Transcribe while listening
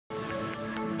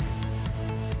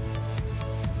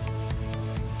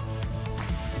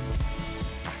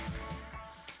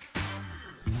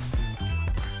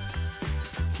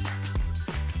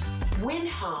Win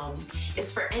Home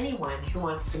is for anyone who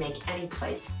wants to make any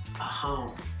place a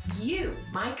home. You,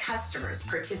 my customers,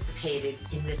 participated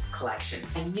in this collection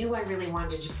and knew I really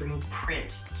wanted to bring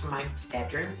print to my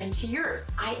bedroom and to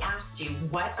yours. I asked you,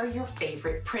 what are your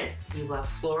favorite prints? You love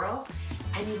florals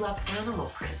and you love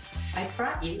animal prints. I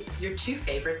brought you your two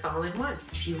favorites all in one.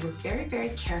 If you look very, very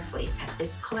carefully at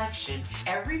this collection,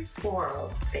 every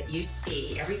floral that you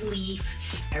see, every leaf,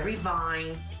 every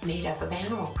vine is made up of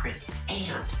animal prints.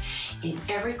 And in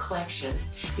every collection,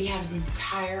 we have an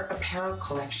entire apparel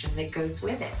collection that goes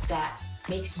with it that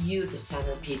makes you the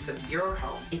centerpiece of your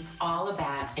home. It's all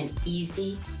about an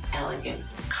easy, elegant,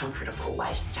 comfortable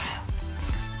lifestyle.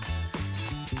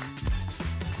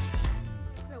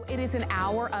 It is an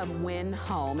hour of Win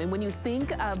Home, and when you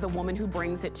think of the woman who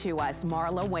brings it to us,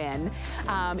 MarlaWynne,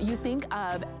 you think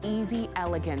of easy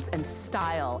elegance and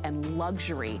style and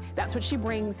luxury. That's what she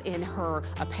brings in her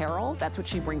apparel, that's what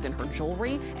she brings in her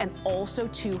jewelry, and also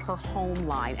to her home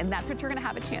line, and that's what you're gonna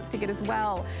have a chance to get as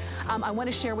well. I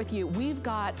wanna share with you, we've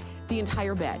got the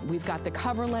entire bed. We've got the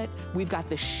coverlet, we've got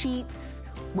the sheets.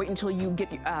 Wait until you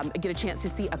get a chance to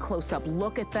see a close-up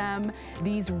look at them.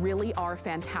 These really are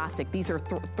fantastic. These are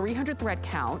 300 thread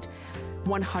count,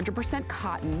 100%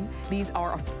 cotton. These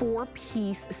are a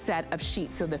 4-piece set of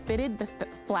sheets. So the fitted, the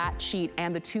flat sheet,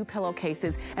 and the 2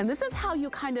 pillowcases. And this is how you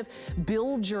kind of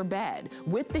build your bed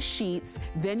with the sheets.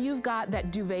 Then you've got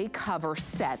that duvet cover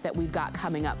set that we've got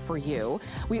coming up for you.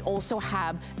 We also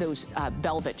have those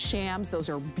velvet shams. Those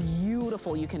are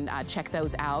beautiful. You can check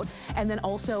those out. And then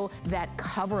also that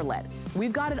coverlet.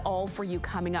 We've got it all for you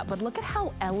coming up, but look at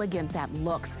how elegant that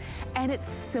looks. And it's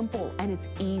simple and it's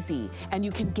easy and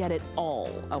you can get it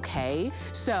all, okay?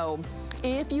 So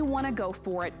if you wanna go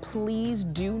for it, please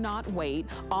do not wait.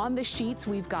 On the sheets,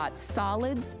 we've got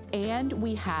solids and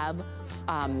we have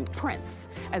prints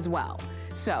as well.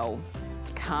 So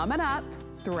coming up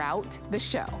throughout the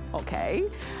show, okay?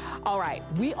 All right,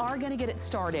 we are gonna get it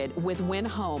started with Win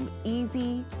Home,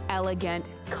 easy, elegant,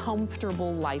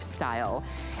 comfortable lifestyle.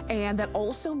 And that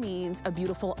also means a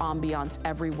beautiful ambiance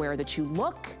everywhere that you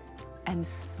look and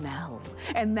smell.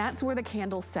 And that's where the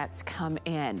candle sets come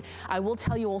in. I will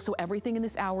tell you also, everything in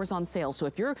this hour is on sale. So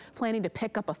if you're planning to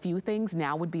pick up a few things,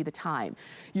 now would be the time.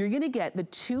 You're gonna get the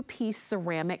 2-piece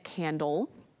ceramic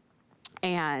candle,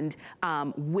 and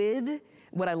with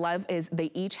what I love is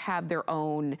they each have their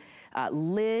own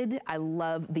lid. I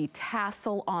love the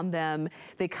tassel on them.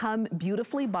 They come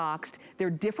beautifully boxed. They're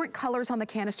different colors on the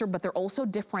canister, but they're also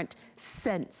different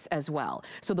scents as well.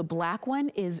 So the black one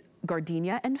is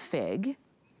gardenia and fig.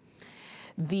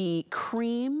 The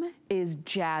cream is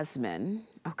jasmine.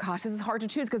 Oh gosh, this is hard to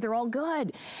choose because they're all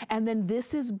good. And then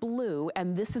this is blue,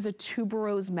 and this is a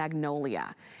tuberose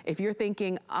magnolia. If you're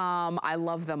thinking, I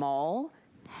love them all,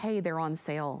 hey, they're on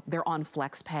sale. They're on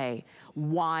FlexPay.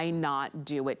 Why not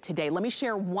do it today? Let me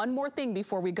share one more thing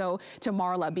before we go to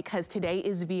Marla, because today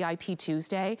is VIP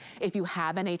Tuesday. If you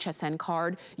have an HSN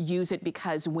card, use it,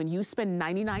 because when you spend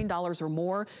 $99 or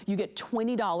more, you get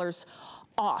 $20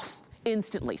 off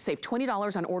instantly. Save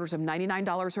 $20 on orders of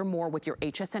 $99 or more with your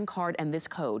HSN card and this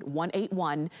code,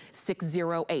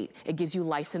 181608. It gives you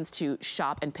license to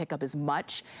shop and pick up as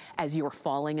much as you're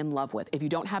falling in love with. If you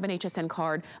don't have an HSN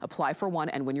card, apply for one,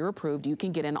 and when you're approved, you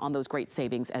can get in on those great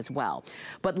savings as well.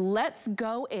 But let's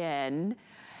go in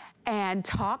and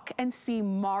talk and see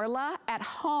Marla at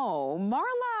home.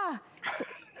 Marla,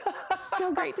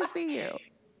 so great to see you.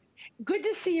 Good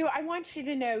to see you. I want you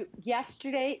to know,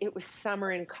 yesterday it was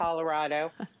summer in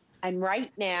Colorado, and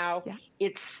right now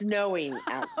it's snowing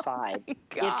outside. Oh,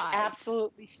 it's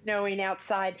absolutely snowing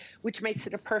outside, which makes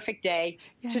it a perfect day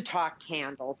to talk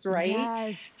candles, right?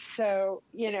 Yes. So,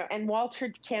 you know, and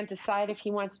Walter can't decide if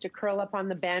he wants to curl up on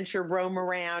the bench or roam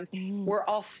around. We're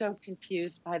all so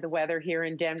confused by the weather here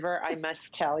in Denver, I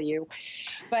must tell you.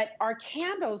 But our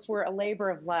candles were a labor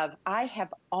of love. I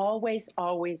have always,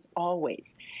 always,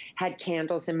 always had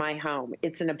candles in my home.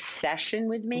 It's an obsession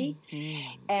with me.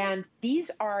 And these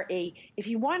are if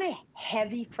you want a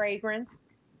heavy fragrance,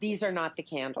 these are not the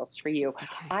candles for you.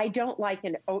 I don't like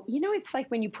you know, it's like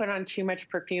when you put on too much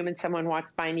perfume and someone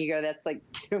walks by and you go, that's like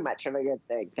too much of a good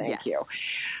thing. Thank you.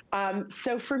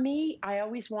 So for me, I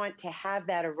always want to have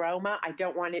that aroma. I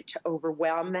don't want it to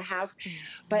overwhelm the house,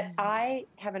 but I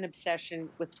have an obsession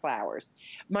with flowers.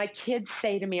 My kids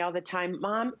say to me all the time,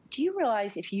 Mom, do you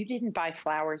realize if you didn't buy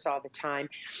flowers all the time,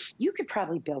 you could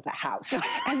probably build a house?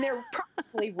 And they're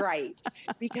probably right,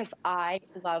 because I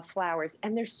love flowers.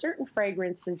 And there's certain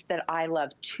fragrances that I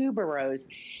love. Tuberose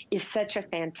is such a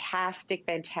fantastic,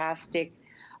 fantastic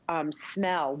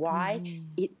smell. Why?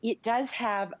 It does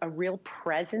have a real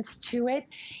presence to it.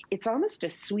 It's almost a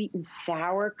sweet and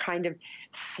sour, kind of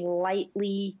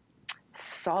slightly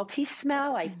salty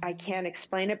smell. I can't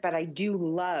explain it, but I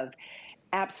do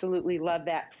absolutely love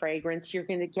that fragrance. You're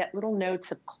going to get little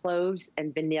notes of cloves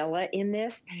and vanilla in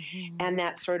this, and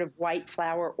that sort of white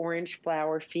flower, orange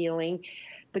flower feeling.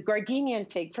 The gardenia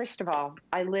and fig, first of all,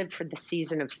 I live for the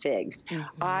season of figs.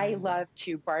 I love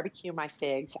to barbecue my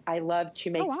figs. I love to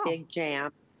make fig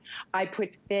jam. I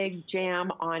put fig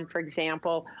jam on, for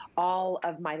example, all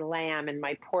of my lamb and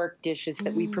my pork dishes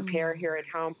that we prepare here at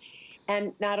home.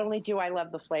 And not only do I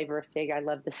love the flavor of fig, I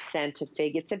love the scent of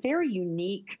fig. It's a very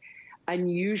unique,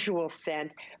 unusual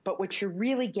scent, but what you're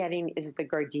really getting is the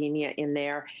gardenia in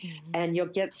there, and you'll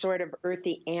get sort of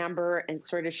earthy amber and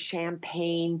sort of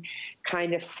champagne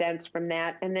kind of scents from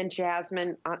that. And then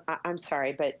jasmine, I'm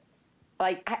sorry, but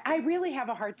like I really have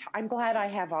a hard time. I'm glad I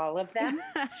have all of them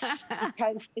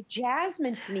because the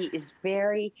jasmine to me is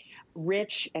very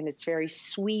rich and it's very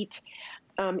sweet.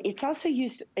 It's also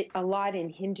used a lot in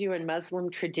Hindu and Muslim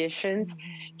traditions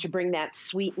to bring that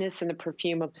sweetness and the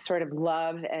perfume of sort of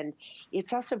love. And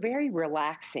it's also very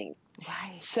relaxing.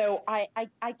 Right. So I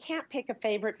can't pick a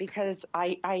favorite because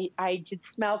I did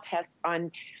smell tests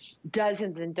on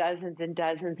dozens and dozens and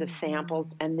dozens of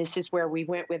samples, and this is where we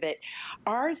went with it.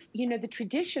 Ours, you know, the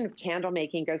tradition of candle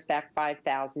making goes back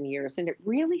 5,000 years, and it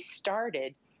really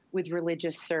started with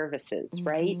religious services,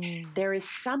 right? There is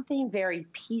something very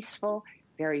peaceful,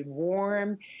 very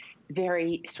warm,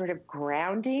 very sort of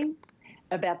grounding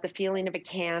about the feeling of a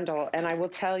candle. And I will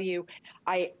tell you,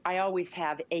 I always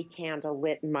have a candle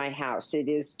lit in my house. It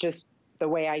is just the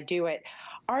way I do it.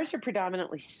 Ours are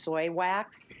predominantly soy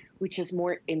wax, which is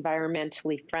more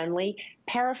environmentally friendly.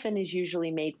 Paraffin is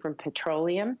usually made from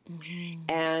petroleum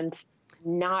and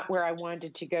not where I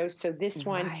wanted to go. So this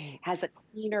one has a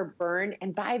cleaner burn.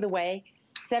 And by the way,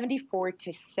 70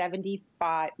 to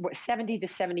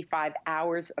 75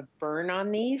 hours of burn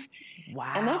on these.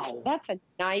 Wow. And that's a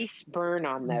nice burn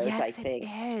on those, yes, I think.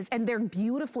 It is. And they're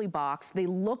beautifully boxed. They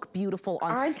look beautiful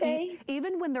on. Aren't they?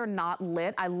 Even when they're not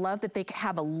lit, I love that they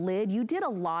have a lid. You did a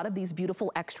lot of these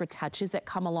beautiful extra touches that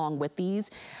come along with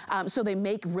these. So they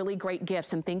make really great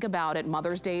gifts. And think about it,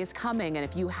 Mother's Day is coming. And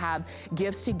if you have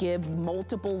gifts to give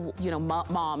multiple, you know,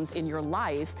 moms in your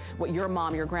life, what your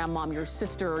mom, your grandmom, your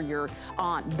sister, your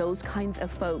aunt, those kinds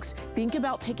of folks, think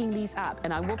about picking these up.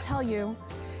 And I will tell you,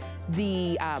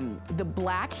 the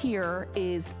black here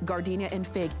is gardenia and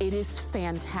fig. It is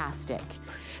fantastic.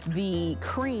 The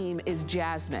cream is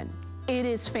jasmine. It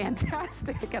is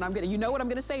fantastic. And you know what I'm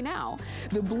gonna say now.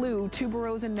 The blue,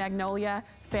 tuberose and magnolia,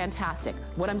 fantastic.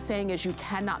 What I'm saying is you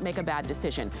cannot make a bad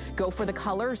decision. Go for the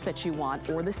colors that you want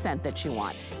or the scent that you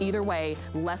want. Either way,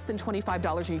 less than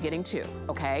 $25 and you're getting two,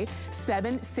 okay?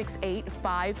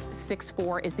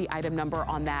 768564 is the item number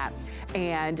on that.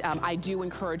 And I do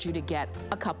encourage you to get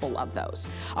a couple of those.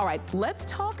 All right, let's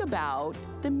talk about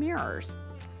the mirrors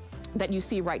that you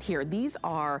see right here. These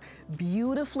are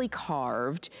beautifully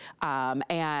carved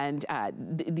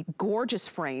the gorgeous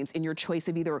frames in your choice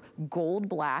of either gold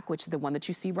black, which is the one that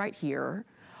you see right here,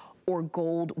 or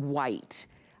gold white.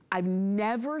 I've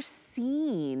never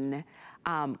seen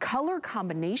color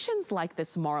combinations like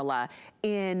this, Marla,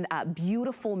 in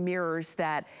beautiful mirrors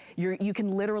that you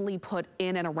can literally put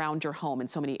in and around your home in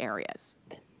so many areas.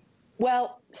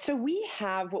 Well, so we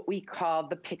have what we call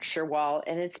the picture wall,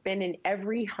 and it's been in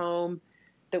every home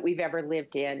that we've ever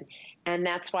lived in. And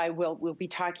that's why we'll be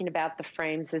talking about the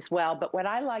frames as well. But what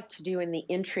I like to do in the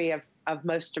entry of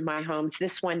most of my homes,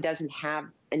 this one doesn't have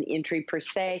an entry per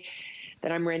se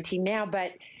that I'm renting now,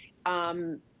 but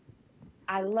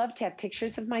I love to have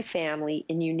pictures of my family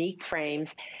in unique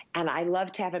frames, and I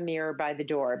love to have a mirror by the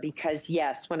door because,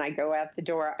 yes, when I go out the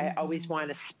door, I always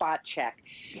want a spot check.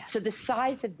 Yes. So the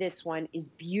size of this one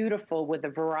is beautiful with a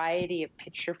variety of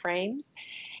picture frames,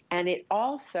 and it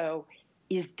also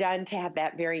is done to have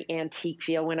that very antique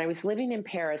feel. When I was living in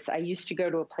Paris, I used to go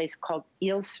to a place called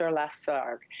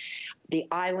Ile-sur-la-Sorgue, the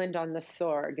island on the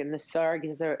Sorgue, and the Sorgue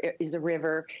is a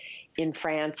river in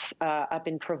France, up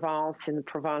in Provence, in the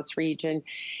Provence region.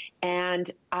 And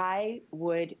I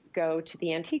would go to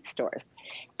the antique stores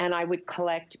and I would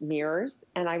collect mirrors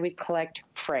and I would collect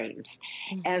frames.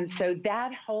 And so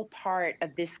that whole part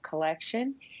of this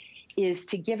collection is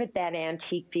to give it that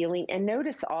antique feeling. And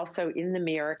notice also in the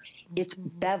mirror, it's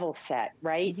bevel set,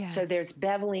 right? Yes. So there's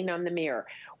beveling on the mirror.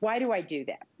 Why do I do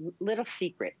that? Little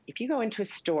secret. If you go into a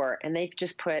store and they've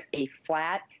just put a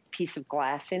flat piece of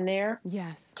glass in there,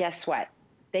 yes, guess what?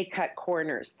 They cut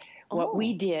corners. What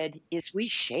we did is we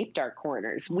shaped our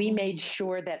corners. We made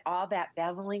sure that all that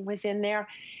beveling was in there,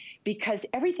 because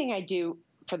everything I do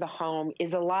for the home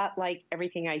is a lot like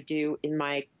everything I do in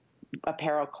my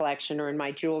apparel collection or in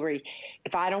my jewelry.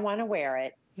 If I don't want to wear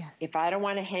it, if I don't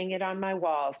want to hang it on my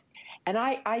walls, and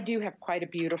I do have quite a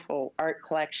beautiful art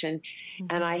collection,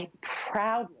 and I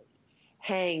proudly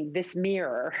hang this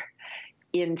mirror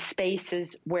in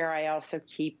spaces where I also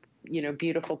keep, you know,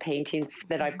 beautiful paintings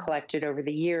that I've collected over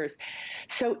the years.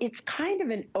 So it's kind of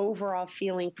an overall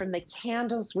feeling, from the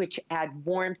candles, which add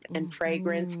warmth and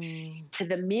fragrance, to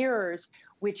the mirrors,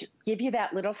 which give you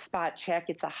that little spot check.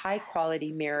 It's a high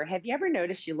quality mirror. Have you ever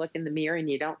noticed you look in the mirror and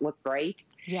you don't look great?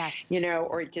 Yes. You know,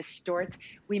 or it distorts.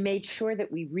 We made sure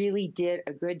that we really did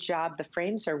a good job. The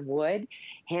frames are wood,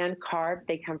 hand carved.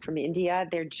 They come from India.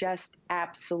 They're just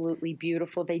absolutely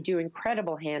beautiful. They do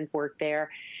incredible handwork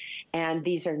there. And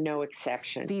these are no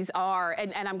exception. These are,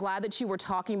 and I'm glad that you were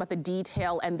talking about the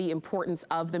detail and the importance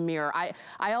of the mirror. I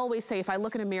always say, if I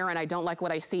look in a mirror and I don't like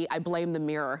what I see, I blame the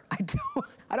mirror.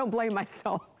 I don't blame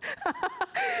myself.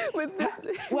 With this.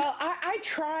 Well, I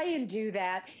try and do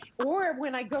that. Or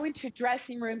when I go into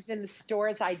dressing rooms in the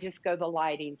stores, I just go, the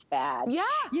lighting's bad. Yeah.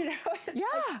 You know, like,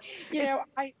 you know,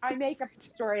 I make up a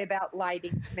story about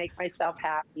lighting to make myself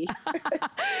happy.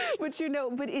 But you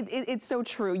know, it's so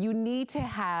true. You need to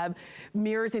have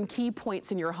mirrors and key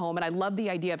points in your home. And I love the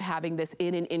idea of having this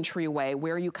in an entryway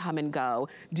where you come and go,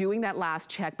 doing that last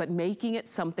check, but making it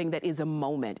something that is a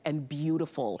moment and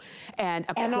beautiful and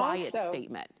a quiet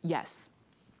statement. Yes.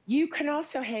 You can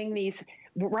also hang these.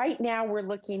 Right now we're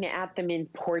looking at them in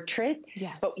portrait,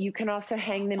 but you can also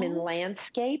hang them in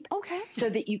landscape, so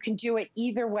that you can do it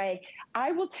either way.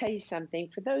 I will tell you something,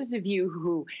 for those of you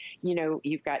who, you know,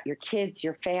 you've got your kids,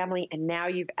 your family, and now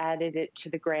you've added it to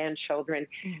the grandchildren,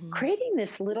 creating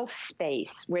this little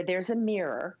space where there's a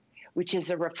mirror, which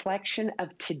is a reflection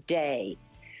of today,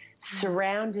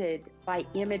 surrounded by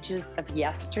images of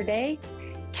yesterday,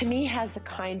 to me has a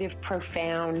kind of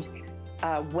profound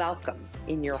welcome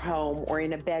in your home or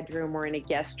in a bedroom or in a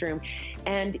guest room.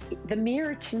 And the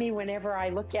mirror, to me, whenever I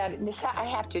look at it, and this, I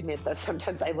have to admit though,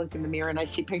 sometimes I look in the mirror and I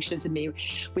see pictures of me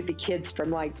with the kids from,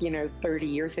 like, you know, 30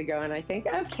 years ago, and I think,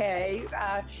 okay,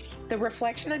 the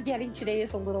reflection I'm getting today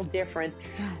is a little different.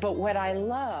 But what I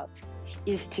love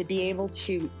is to be able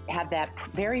to have that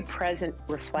very present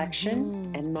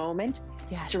reflection and moment,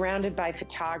 surrounded by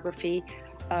photography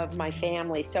of my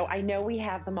family. So I know we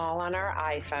have them all on our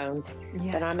iPhones,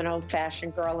 but I'm an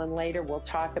old-fashioned girl, and later we'll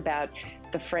talk about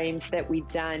the frames that we've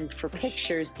done for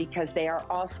pictures, because they are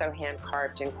also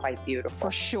hand-carved and quite beautiful.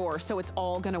 For sure. So it's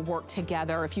all going to work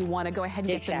together. If you want to go ahead and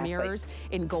get the mirrors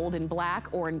in gold and black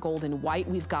or in gold and white,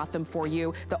 we've got them for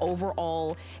you. The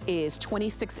overall is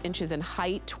 26 inches in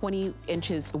height, 20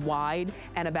 inches wide,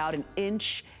 and about 1.5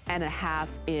 inches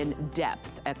in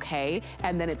depth, okay?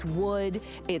 And then it's wood,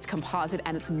 it's composite,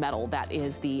 and it's metal. That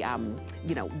is the,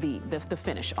 you know, the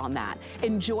finish on that.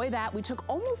 Enjoy that. We took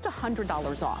almost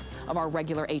 $100 off of our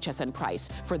regular HSN price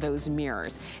for those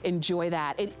mirrors. Enjoy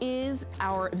that. It is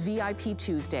our VIP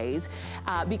Tuesdays,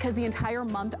 because the entire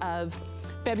month of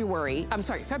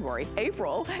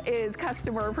April is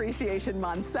Customer Appreciation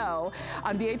Month. So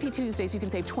on VIP Tuesdays, you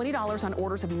can save $20 on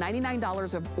orders of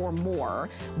 $99 or more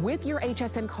with your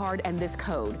HSN card and this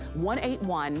code,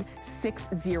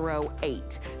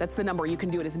 181608. That's the number. You can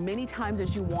do it as many times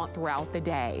as you want throughout the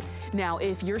day. Now,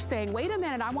 if you're saying, wait a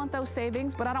minute, I want those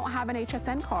savings, but I don't have an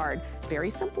HSN card,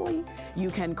 very simply, you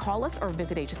can call us or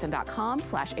visit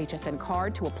hsn.com/HSN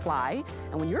card to apply.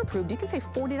 And when you're approved, you can save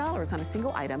 $40 on a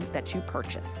single item that you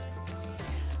purchase.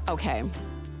 Okay,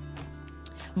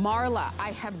 Marla,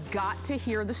 I have got to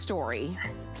hear the story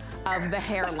of the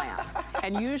hair lamp.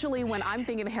 And usually when I'm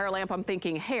thinking hair lamp, I'm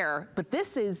thinking hair, but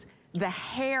this is the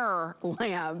hair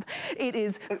lamp. It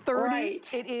is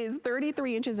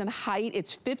 33 inches in height.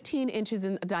 It's 15 inches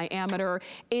in diameter.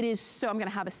 It is so, I'm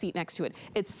gonna have a seat next to it.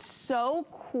 It's so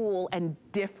cool and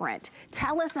different.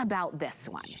 Tell us about this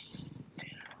one.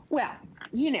 Well,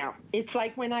 you know, it's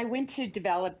like when I went to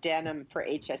develop denim for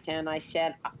HSN, I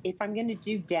said, if I'm going to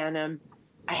do denim,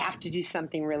 I have to do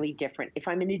something really different. If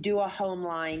I'm going to do a home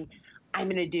line, I'm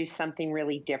going to do something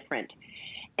really different.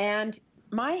 And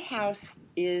my house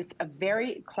is a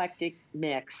very eclectic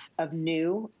mix of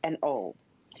new and old.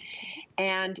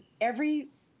 And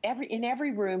in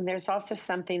every room, there's also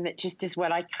something that just is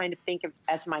what I kind of think of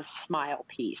as my smile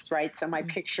piece, right? So my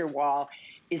picture wall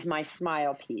is my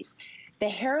smile piece. The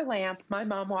hair lamp, my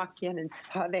mom walked in and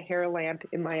saw the hair lamp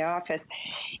in my office,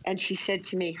 and she said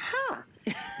to me,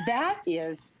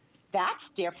 that's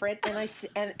different. And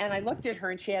I looked at her,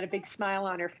 and she had a big smile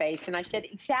on her face, and I said,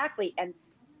 exactly. And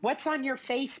what's on your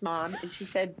face, Mom? And she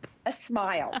said, a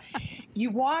smile.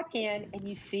 You walk in and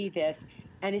you see this,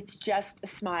 and it's just a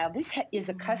smile. This is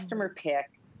a customer pick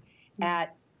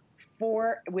at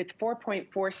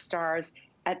 4.4 stars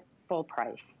at full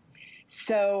price.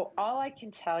 So all I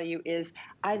can tell you is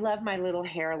I love my little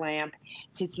hair lamp,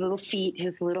 his little feet,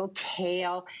 his little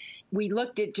tail. We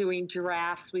looked at doing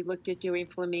giraffes, we looked at doing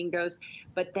flamingos,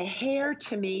 but the hair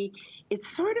to me, it's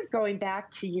sort of going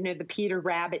back to, you know, the Peter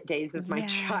Rabbit days of my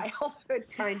childhood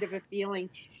kind of a feeling.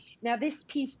 Now this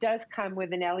piece does come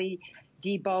with an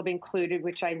LED bulb included,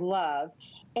 which I love.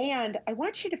 And I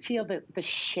want you to feel the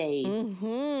shade.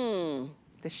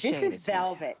 The shade this is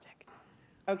velvet. Fantastic.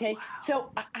 Okay, so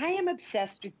I am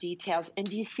obsessed with details. And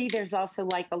do you see there's also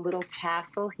like a little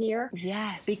tassel here?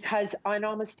 Yes. Because on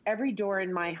almost every door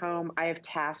in my home, I have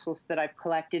tassels that I've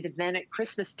collected. And then at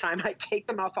Christmas time, I take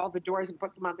them off all the doors and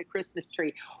put them on the Christmas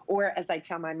tree. Or as I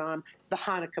tell my mom, the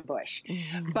Hanukkah bush.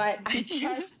 But I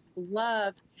just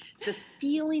love the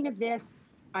feeling of this.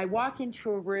 I walk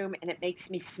into a room and it makes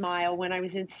me smile. When I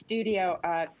was in studio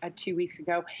 2 weeks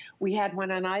ago, we had one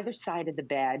on either side of the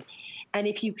bed. And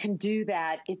if you can do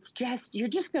that, it's just, you're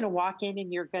just going to walk in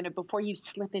and you're going to, before you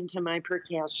slip into my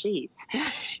percale sheets,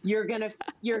 you're going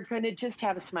to just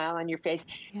have a smile on your face.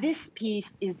 Yeah. This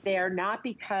piece is there not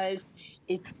because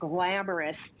it's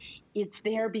glamorous. It's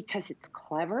there because it's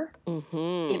clever.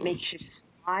 It makes you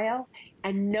smile.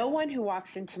 And no one who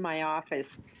walks into my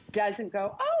office doesn't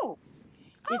go, oh,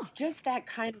 it's just that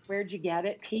kind of where'd you get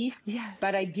it piece. Yes.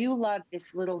 But I do love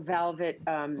this little velvet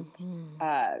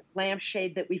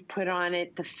lampshade that we've put on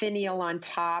it. The finial on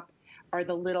top are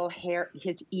the little hair,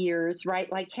 his ears, right?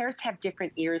 Like hares have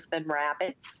different ears than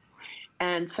rabbits.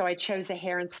 And so I chose a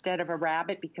hare instead of a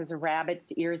rabbit because a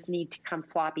rabbit's ears need to come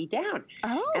floppy down.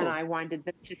 And I wanted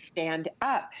them to stand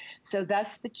up. So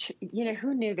thus, you know,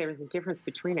 who knew there was a difference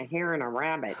between a hare and a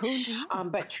rabbit?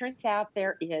 But turns out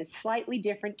there is slightly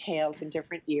different tails and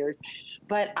different ears.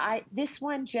 But this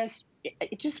one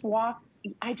I just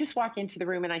walk into the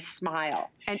room and I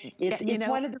smile. And it's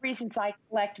one of the reasons I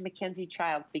collect Mackenzie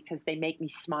Childs, because they make me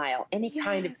smile. Any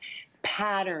kind of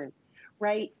pattern.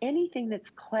 Right? Anything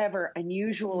that's clever,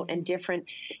 unusual, and different,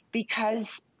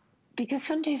 because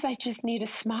some days I just need a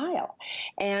smile.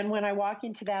 And when I walk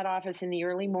into that office in the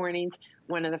early mornings,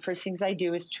 one of the first things I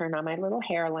do is turn on my little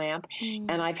hair lamp.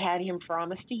 And I've had him for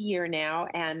almost a year now,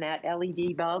 and that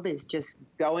LED bulb is just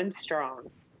going strong.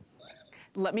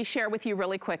 Let me share with you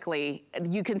really quickly.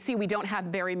 You can see we don't have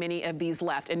very many of these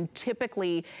left. And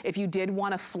typically, if you did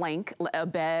want to flank a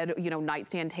bed, you know,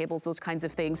 nightstand tables, those kinds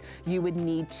of things, you would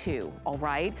need 2, all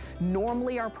right?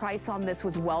 Normally, our price on this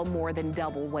was well more than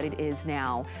double what it is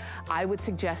now. I would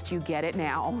suggest you get it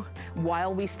now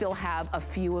while we still have a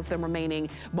few of them remaining.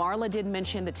 Marla did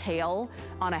mention the tail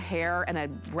on a hare and a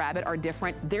rabbit are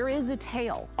different. There is a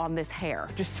tail on this hare,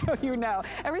 just so you know.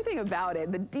 Everything about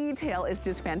it, the detail is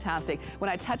just fantastic. When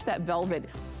I touched that velvet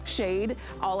shade,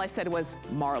 all I said was,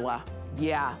 Marla.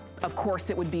 Yeah, of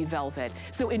course it would be velvet.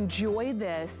 So enjoy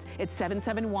this. It's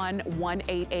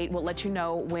 771-188. We'll let you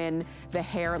know when the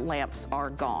hair lamps are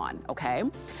gone, okay?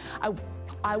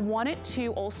 I wanted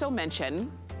to also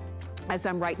mention, as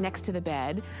I'm right next to the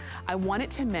bed, I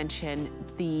wanted to mention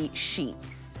the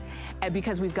sheets.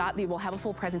 Because we'll have a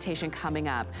full presentation coming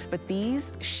up, but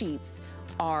these sheets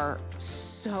are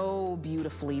so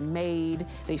beautifully made.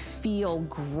 They feel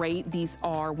great. These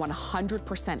are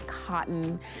 100%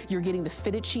 cotton. You're getting the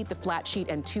fitted sheet, the flat sheet,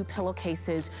 and 2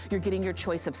 pillowcases. You're getting your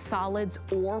choice of solids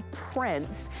or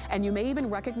prints, and you may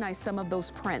even recognize some of those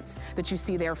prints that you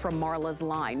see there from Marla's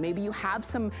line. Maybe you have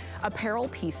some apparel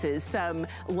pieces, some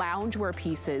loungewear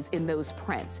pieces in those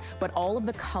prints, but all of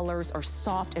the colors are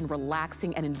soft and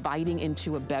relaxing and inviting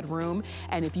into a bedroom.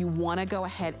 And if you wanna go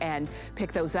ahead and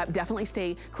pick those up, definitely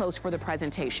stay close for the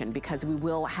presentation, because we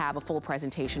will have a full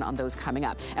presentation on those coming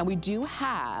up. And we do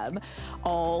have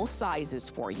all sizes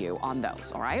for you on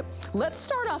those, all right? Let's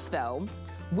start off though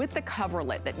with the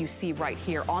coverlet that you see right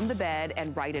here on the bed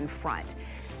and right in front.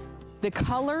 The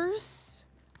colors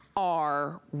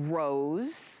are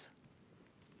rose,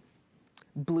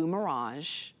 blue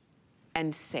mirage,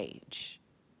 and sage.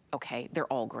 Okay, they're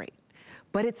all great.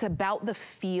 But it's about the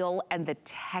feel and the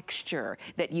texture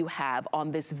that you have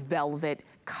on this velvet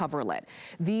coverlet.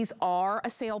 These are a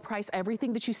sale price.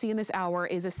 Everything that you see in this hour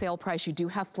is a sale price. You do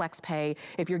have flex pay.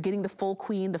 If you're getting the full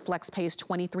queen, the flex pay is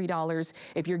 $23.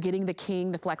 If you're getting the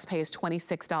king, the flex pay is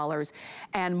 $26.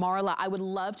 And Marla, I would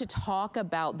love to talk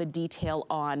about the detail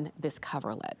on this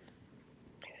coverlet.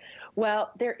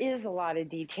 Well, there is a lot of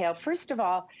detail. First of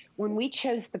all, when we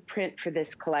chose the print for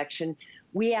this collection,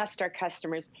 we asked our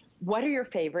customers, what are your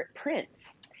favorite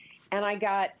prints? And I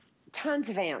got tons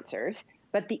of answers,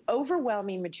 but the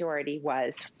overwhelming majority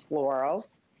was florals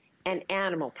and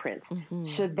animal prints.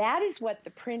 So that is what the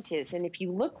print is. And if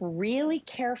you look really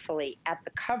carefully at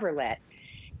the coverlet,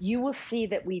 you will see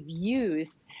that we've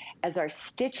used, as our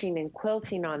stitching and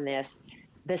quilting on this,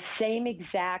 the same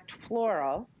exact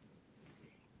floral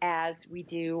as we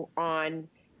do on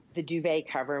the duvet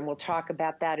cover. And we'll talk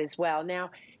about that as well.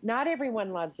 Now, not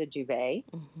everyone loves a duvet.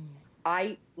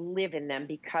 I live in them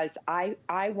because I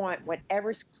want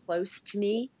whatever's close to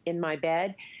me in my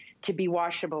bed to be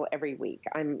washable every week.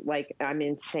 I'm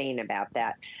insane about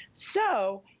that.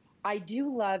 So I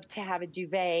do love to have a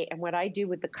duvet, and what I do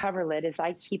with the coverlet is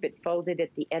I keep it folded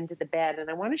at the end of the bed, and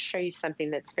I want to show you something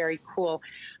that's very cool.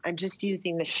 I'm just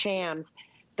using the shams.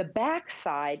 The back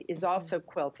side is also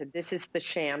quilted. This is the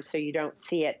sham, so you don't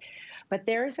see it. But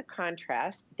there is a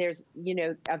contrast. There's,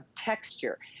 a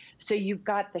texture. So you've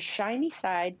got the shiny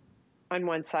side on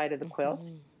one side of the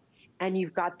quilt, and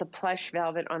you've got the plush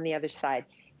velvet on the other side.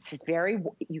 It's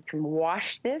you can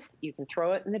wash this, you can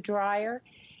throw it in the dryer.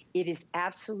 It is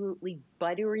absolutely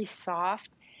buttery soft.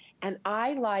 And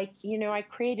I like, I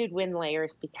created Wynne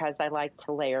layers because I like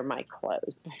to layer my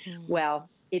clothes. Well,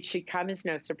 it should come as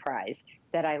no surprise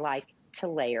that I like to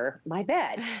layer my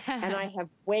bed. And I have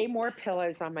way more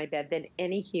pillows on my bed than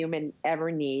any human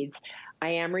ever needs. I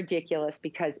am ridiculous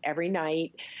because every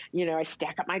night, I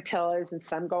stack up my pillows and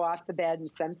some go off the bed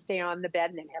and some stay on the bed.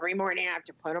 And then every morning I have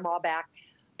to put them all back.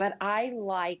 But I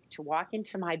like to walk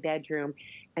into my bedroom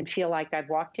and feel like I've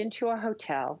walked into a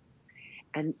hotel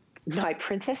and my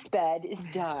princess bed is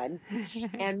done.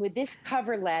 And with this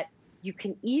coverlet, you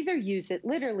can either use it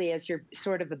literally as your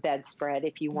sort of a bedspread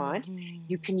if you want.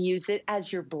 You can use it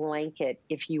as your blanket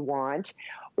if you want.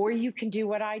 Or you can do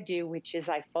what I do, which is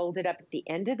I fold it up at the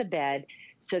end of the bed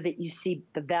so that you see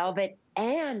the velvet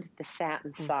and the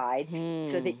satin side,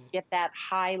 so that you get that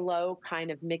high-low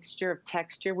kind of mixture of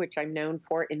texture, which I'm known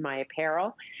for in my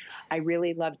apparel. I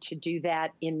really love to do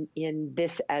that in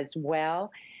this as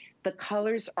well. The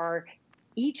colors are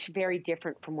each very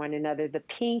different from one another. The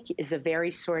pink is a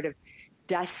very sort of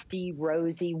dusty,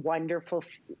 rosy, wonderful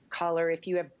color. If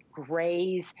you have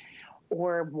grays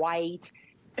or white,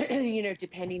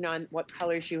 depending on what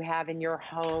colors you have in your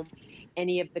home,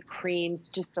 any of the creams,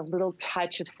 just a little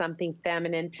touch of something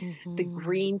feminine. The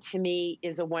green to me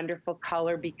is a wonderful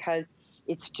color because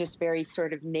it's just very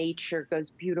sort of nature, goes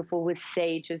beautiful with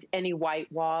sages, any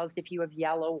white walls. If you have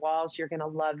yellow walls, you're going to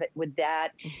love it with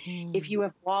that. If you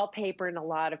have wallpaper and a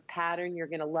lot of pattern, you're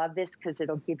going to love this because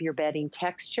it'll give your bedding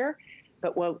texture,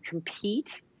 but won't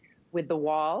compete with the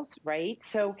walls, right?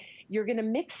 So you're going to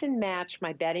mix and match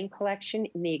my bedding collection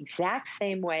in the exact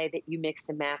same way that you mix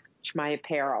and match my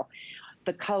apparel.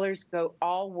 The colors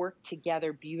all work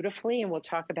together beautifully, and we'll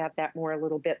talk about that more a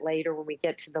little bit later when we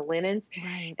get to the linens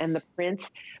and the prints.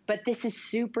 But this is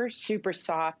super, super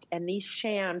soft, and these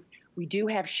shams, we do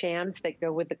have shams that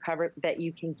go with the cover that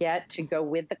you can get to go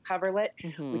with the coverlet,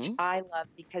 which I love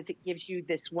because it gives you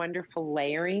this wonderful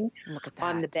layering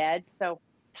on the bed.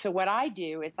 So what I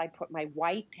do is I put my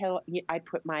I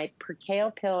put my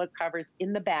percale pillow covers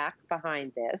in the back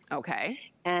behind this. Okay.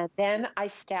 And then I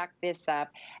stack this up,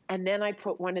 and then I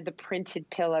put one of the printed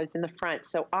pillows in the front.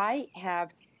 So I have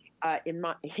in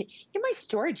my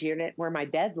storage unit where my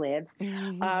bed lives,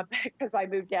 because I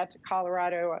moved out to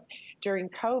Colorado during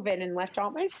COVID and left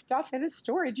all my stuff in a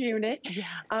storage unit.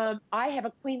 Yes. I have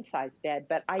a queen size bed,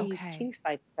 but I use king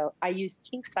size. I use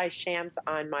king size shams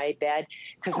on my bed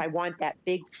because I want that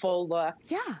big full look.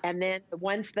 Yeah. And then the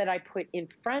ones that I put in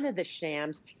front of the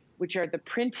shams, which are the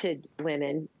printed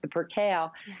linen, the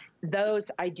percale, those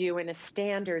I do in a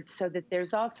standard so that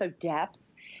there's also depth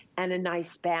and a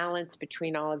nice balance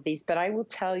between all of these. But I will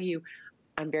tell you,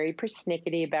 I'm very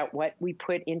persnickety about what we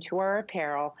put into our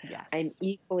apparel. Yes. I'm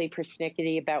equally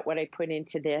persnickety about what I put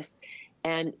into this.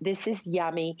 And this is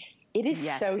yummy. It is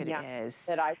so yummy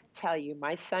that I will tell you,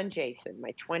 my son, Jason,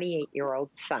 my 28-year-old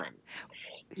son,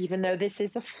 even though this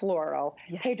is a floral,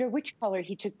 Pedro, which color?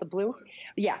 He took the blue?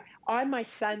 Yeah, on my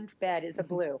son's bed is a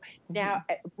blue. Now,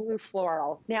 blue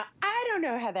floral. Now, I don't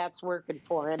know how that's working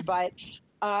for him, but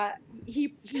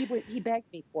he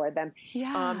begged me for them.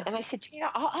 Yeah. And I said,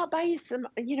 I'll buy you some,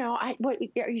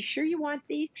 are you sure you want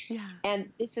these? Yeah. And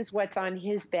this is what's on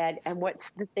his bed. And what's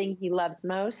the thing he loves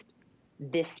most?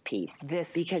 This piece.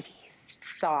 Because it's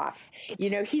soft.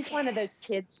 He's one of those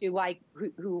kids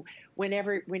who when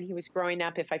he was growing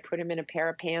up, if I put him in a pair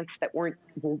of pants that weren't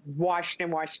washed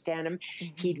denim,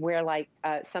 he'd wear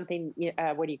something,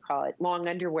 what do you call it? Long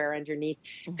underwear underneath,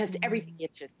 because everything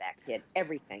itches that kid,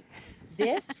 everything.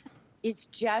 This is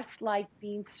just like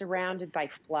being surrounded by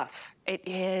fluff. It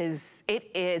is.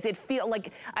 It is. It feels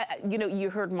like, you know, you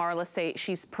heard Marla say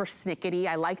she's persnickety.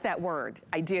 I like that word.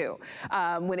 I do.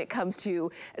 When it comes to,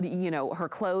 you know, her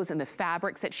clothes and the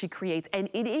fabrics that she creates. And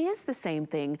it is the same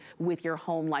thing with your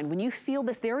home line. When you feel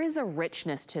this, there is a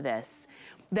richness to this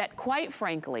that, quite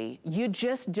frankly, you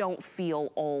just don't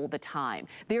feel all the time.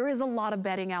 There is a lot of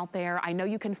bedding out there. I know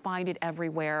you can find it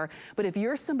everywhere, but if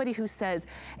you're somebody who says,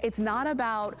 it's not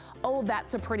about, oh,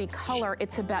 that's a pretty color,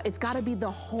 it's about, it's gotta be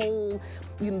the whole,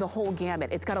 you know, the whole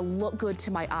gamut. It's gotta look good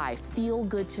to my eye, feel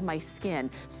good to my skin,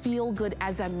 feel good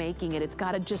as I'm making it. It's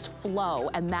gotta just flow,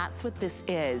 and that's what this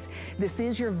is. This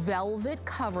is your velvet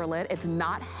coverlet. It's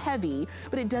not heavy,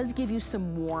 but it does give you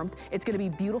some warmth. It's gonna be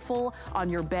beautiful on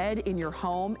your bed, in your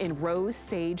home, in rose,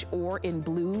 sage, or in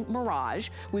blue mirage.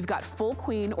 We've got full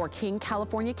queen or king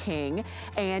California king,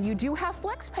 and you do have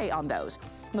flex pay on those.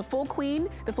 The full queen,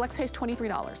 the flex pay is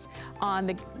 $23. On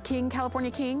the king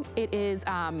California king, it is,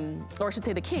 or I should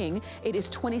say the king, it is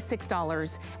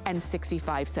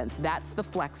 $26.65. That's the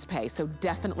flex pay, so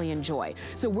definitely enjoy.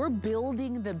 So we're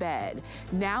building the bed.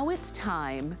 Now it's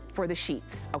time for the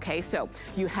sheets, okay? So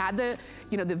you had the,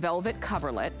 you know, the velvet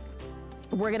coverlet.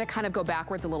 We're gonna kind of go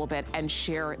backwards a little bit and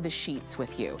share the sheets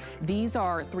with you. These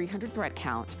are 300 thread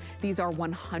count. These are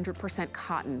 100%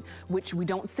 cotton, which we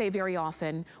don't say very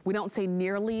often. We don't say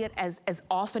nearly as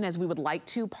often as we would like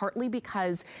to, partly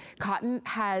because cotton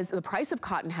has, the price of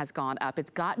cotton has gone up.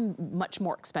 It's gotten much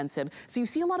more expensive. So you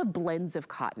see a lot of blends of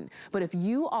cotton. But if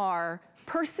you are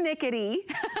persnickety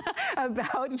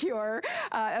about your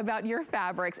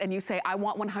fabrics, and you say, I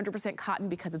want 100% cotton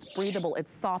because it's breathable,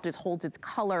 it's soft, it holds its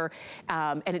color,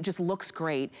 and it just looks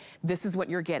great, this is what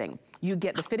you're getting. You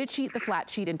get the fitted sheet, the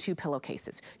flat sheet, and 2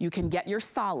 pillowcases. You can get your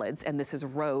solids, and this is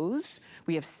rose,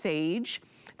 we have sage,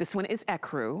 this one is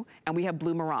ecru, and we have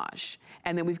blue mirage.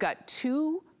 And then we've got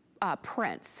 2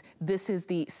 prints. This is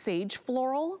the sage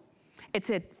floral. It's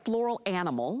a floral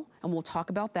animal, and we'll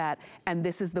talk about that. And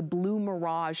this is the blue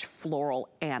mirage floral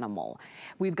animal.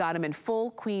 We've got them in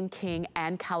full, queen, king,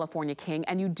 and California king,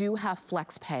 and you do have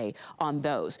flex pay on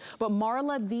those. But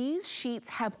Marla, these sheets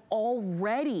have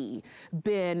already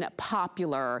been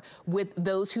popular with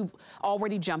those who've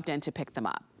already jumped in to pick them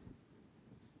up.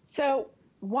 So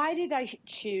why did I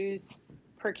choose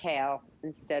percale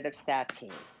instead of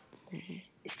sateen?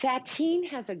 Sateen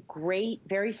has a great,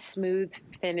 very smooth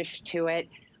finish to it,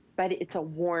 but it's a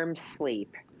warm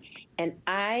sleep. And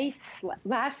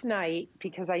last night,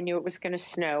 because I knew it was going to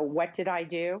snow, what did I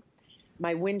do?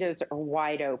 My windows are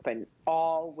wide open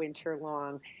all winter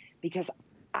long because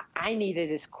I need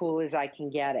it as cool as I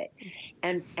can get it.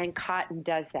 And cotton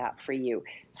does that for you.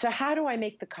 So how do I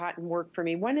make the cotton work for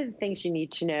me? One of the things you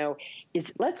need to know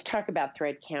is, let's talk about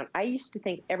thread count. I used to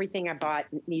think everything I bought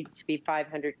needed to be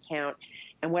 500 count.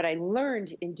 And what I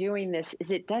learned in doing this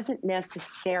is it doesn't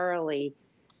necessarily,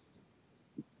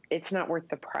 it's not worth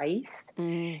the price.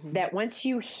 That once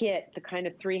you hit the kind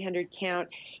of 300 count,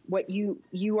 what you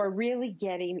are really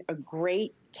getting a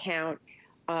great count.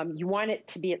 You want it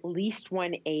to be at least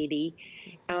 180,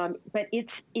 but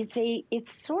it's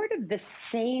sort of the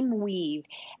same weave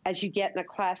as you get in a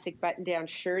classic button-down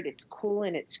shirt. It's cool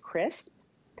and it's crisp,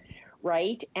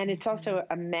 right? And it's also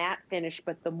a matte finish,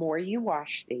 but the more you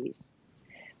wash these,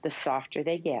 the softer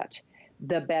they get,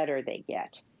 the better they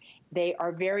get. They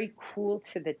are very cool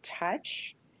to the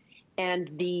touch, and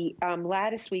the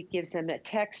lattice weave gives them a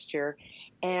texture,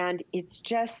 and it's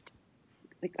just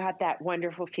got that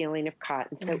wonderful feeling of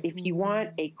cotton. So if you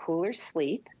want a cooler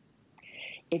sleep,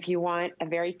 if you want a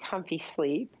very comfy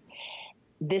sleep,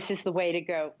 this is the way to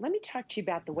go. Let me talk to you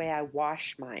about the way I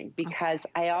wash mine, because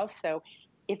I also,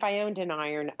 if I owned an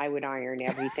iron, I would iron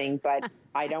everything, but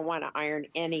I don't want to iron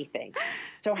anything.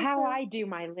 So how I do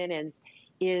my linens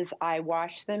is I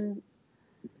wash them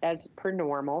as per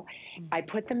normal. I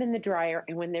put them in the dryer,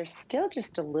 and when they're still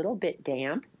just a little bit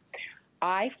damp,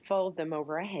 I fold them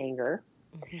over a hanger.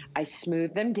 I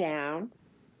smooth them down,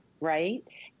 right?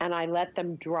 And I let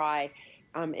them dry.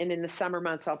 And in the summer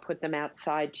months, I'll put them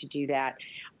outside to do that.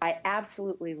 I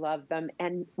absolutely love them.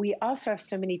 And we also have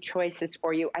so many choices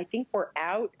for you. I think we're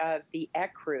out of the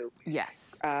ecru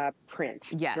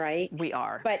print, yes, right? We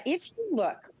are. But if you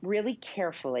look really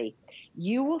carefully,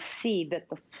 you will see that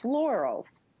the florals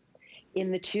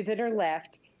in the 2 that are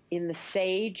left, in the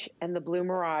sage and the blue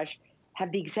mirage,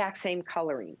 have the exact same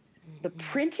coloring. The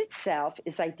print itself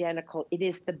is identical. It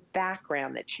is the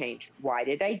background that changed. Why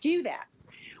did I do that?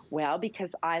 Well,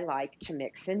 because I like to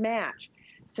mix and match.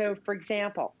 So, for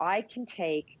example, I can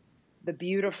take the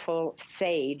beautiful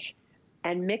sage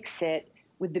and mix it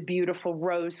with the beautiful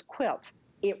rose quilt.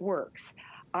 It works.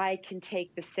 I can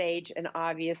take the sage and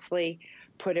obviously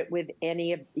put it with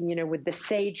any of, with the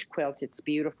sage quilt, it's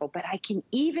beautiful, but I can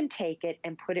even take it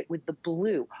and put it with the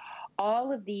blue.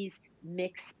 All of these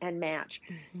mix and match.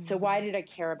 Mm-hmm. So why did I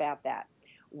care about that?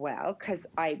 Well, because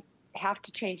I have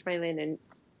to change my linen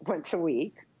once a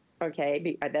week.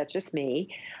 Okay, that's just me.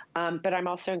 But I'm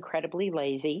also incredibly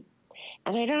lazy,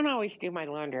 and I don't always do my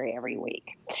laundry every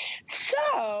week.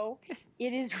 So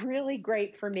it is really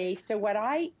great for me. So what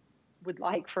I would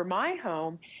like for my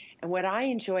home and what I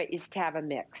enjoy is to have a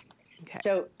mix. Okay.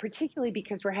 So particularly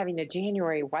because we're having a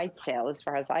January white sale, as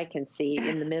far as I can see,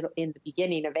 in the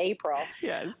beginning of April.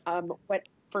 Yes. What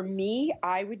for me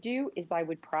I would do is I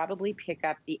would probably pick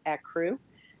up the ecru,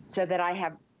 so that I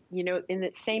have, in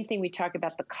the same thing we talk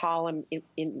about the column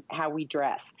in how we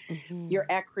dress. Mm-hmm. Your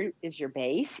ecru is your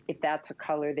base, if that's a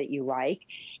color that you like.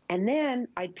 And then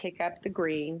I'd pick up the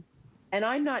green. And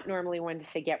I'm not normally one to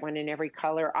say get one in every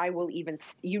color. I will even,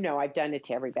 I've done it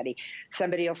to everybody.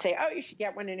 Somebody will say, oh, you should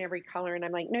get one in every color. And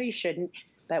I'm like, no, you shouldn't.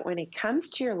 But when it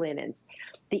comes to your linens,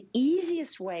 the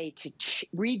easiest way to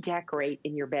redecorate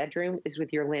in your bedroom is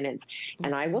with your linens. Mm-hmm.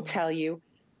 And I will tell you,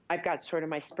 I've got sort of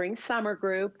my spring-summer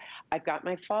group. I've got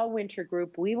my fall-winter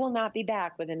group. We will not be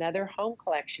back with another home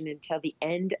collection until the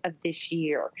end of this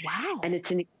year. Wow. And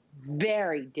it's a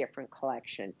very different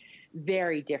collection,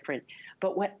 very different.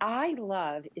 But what I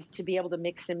love is to be able to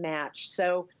mix and match.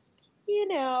 So,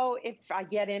 if I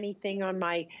get anything on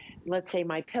my, let's say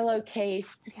my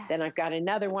pillowcase, yes, then I've got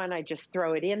another one. I just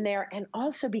throw it in there. And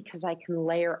also because I can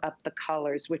layer up the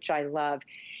colors, which I love.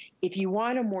 If you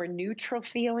want a more neutral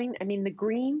feeling, the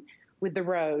green with the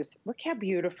rose, look how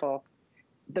beautiful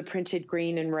the printed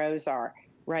green and rose are,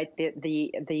 right?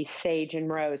 The sage and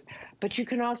rose. But you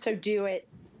can also do it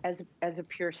as a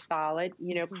pure solid,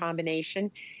 mm-hmm,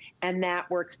 combination. And that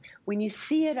works. When you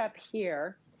see it up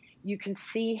here, you can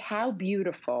see how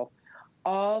beautiful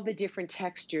all the different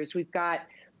textures. We've got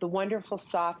the wonderful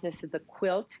softness of the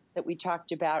quilt that we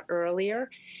talked about earlier.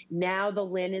 Now the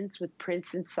linens with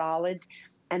prints and solids.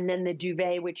 And then the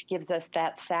duvet, which gives us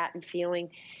that satin feeling.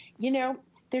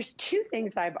 There's two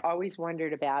things I've always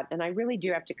wondered about, and I really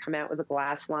do have to come out with a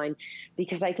glass line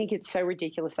because I think it's so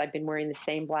ridiculous. I've been wearing the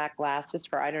same black glasses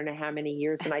for I don't know how many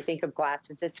years, and I think of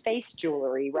glasses as face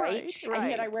jewelry, right? And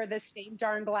yet I wear the same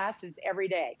darn glasses every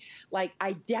day. Like,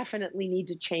 I definitely need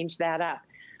to change that up.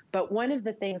 But one of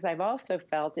the things I've also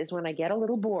felt is when I get a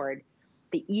little bored,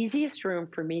 the easiest room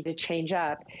for me to change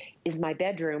up is my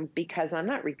bedroom because I'm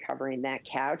not recovering that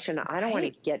couch and I don't want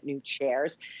to get new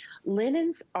chairs.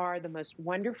 Linens are the most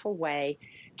wonderful way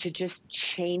to just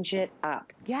change it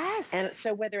up. Yes. And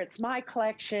so whether it's my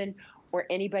collection or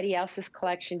anybody else's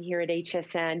collection here at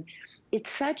HSN,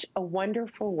 it's such a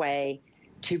wonderful way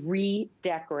to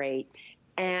redecorate.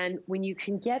 And when you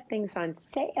can get things on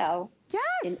sale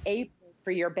in April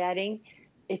for your bedding,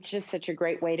 it's just such a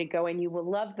great way to go, and you will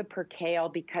love the percale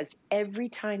because every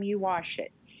time you wash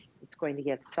it, it's going to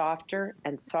get softer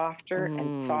and softer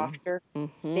and softer.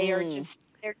 Mm-hmm.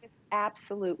 They're just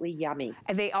absolutely yummy.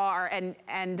 And they are,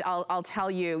 and I'll tell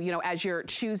you, as you're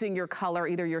choosing your color,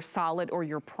 either your solid or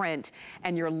your print,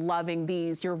 and you're loving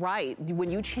these, you're right. When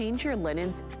you change your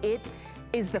linens, it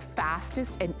is the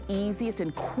fastest and easiest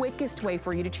and quickest way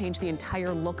for you to change the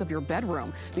entire look of your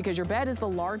bedroom, because your bed is the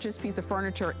largest piece of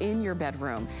furniture in your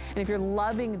bedroom. And if you're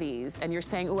loving these and you're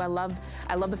saying, oh, I love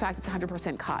the fact it's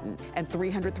 100% cotton and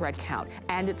 300 thread count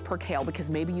and it's percale because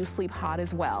maybe you sleep hot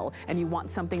as well and you want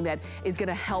something that is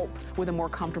gonna help with a more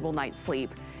comfortable night's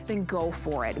sleep, then go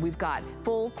for it. We've got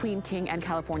full Queen King and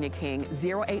California King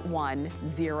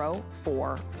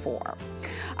 081044.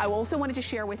 I also wanted to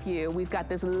share with you, we've got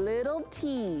this little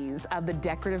tease of the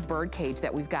decorative bird cage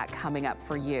that we've got coming up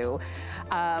for you.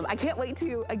 I can't wait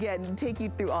to, again, take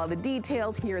you through all the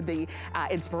details, hear the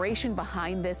inspiration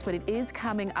behind this, but it is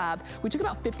coming up. We took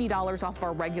about $50 off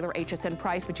our regular HSN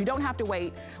price, but you don't have to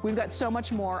wait. We've got so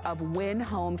much more of Win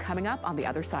Home coming up on the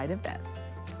other side of this.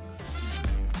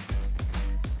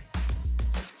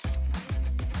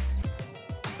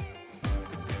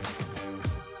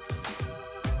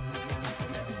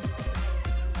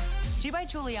 G by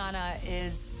Giuliana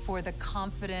is for the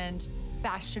confident,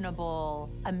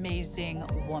 fashionable, amazing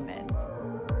woman.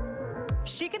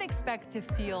 She can expect to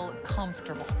feel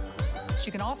comfortable.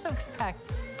 She can also expect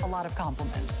a lot of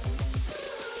compliments.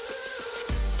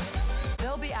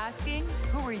 They'll be asking,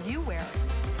 who are you wearing?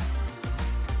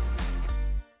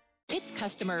 It's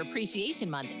Customer Appreciation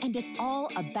Month, and it's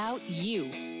all about you.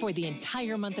 For the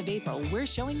entire month of April, we're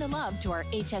showing the love to our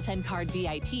HSN card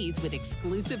VIPs with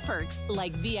exclusive perks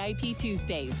like VIP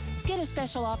Tuesdays. Get a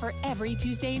special offer every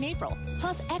Tuesday in April,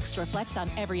 plus extra flex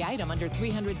on every item under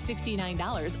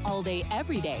 $369 all day,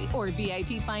 every day, or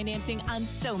VIP financing on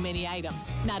so many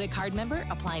items. Not a card member?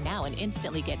 Apply now and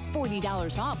instantly get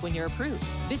 $40 off when you're approved.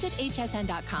 Visit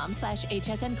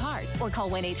hsn.com/HSN card or call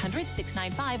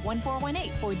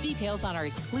 1-800-695-1418 for details on our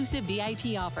exclusive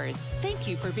VIP offers. Thank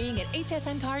you for being at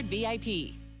HSN Card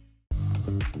VIP.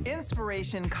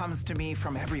 Inspiration comes to me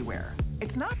from everywhere.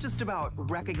 It's not just about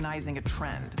recognizing a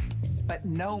trend, but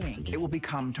knowing it will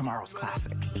become tomorrow's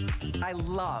classic. I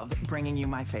love bringing you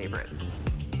my favorites.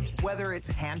 Whether it's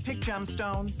hand-picked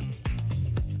gemstones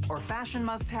or fashion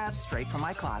must-haves straight from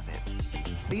my closet,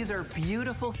 these are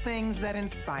beautiful things that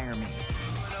inspire me.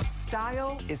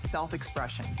 Style is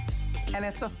self-expression, and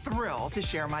it's a thrill to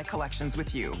share my collections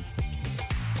with you.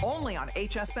 Only on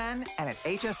HSN and at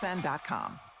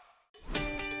hsn.com.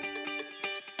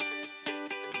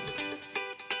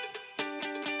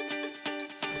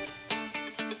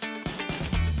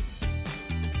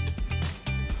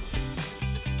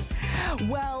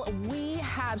 Well, we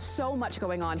have so much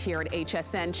going on here at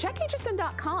HSN. Check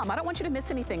hsn.com. I don't want you to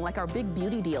miss anything like our big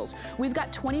beauty deals. We've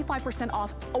got 25%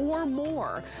 off or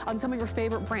more on some of your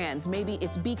favorite brands. Maybe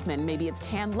it's Beekman, maybe it's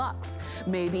Tan Luxe,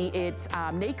 maybe it's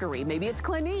Nakery, maybe it's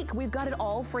Clinique. We've got it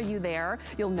all for you there.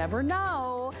 You'll never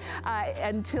know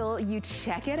until you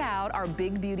check it out, our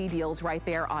big beauty deals right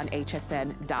there on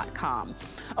hsn.com.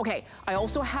 Okay, I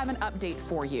also have an update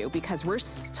for you because we're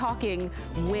talking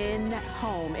Win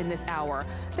Home in this hour.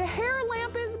 The hair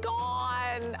lamp is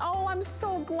gone. Oh, I'm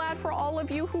so glad for all of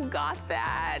you who got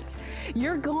that.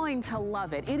 You're going to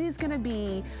love it. It is going to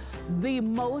be the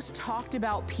most talked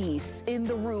about piece in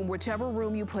the room, whichever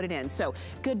room you put it in. So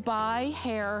goodbye,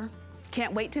 hair.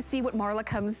 Can't wait to see what Marla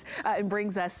comes and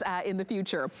brings us in the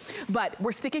future. But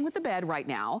we're sticking with the bed right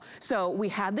now. So we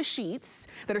had the sheets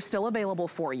that are still available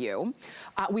for you.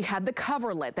 We had the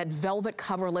coverlet, that velvet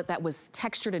coverlet that was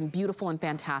textured and beautiful and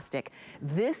fantastic.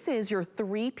 This is your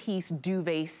 3-piece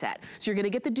duvet set. So you're gonna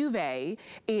get the duvet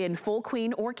in full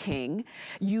queen or king.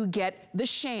 You get the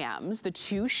shams, the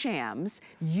 2 shams.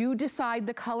 You decide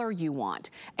the color you want.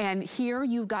 And here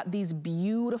you've got these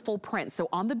beautiful prints. So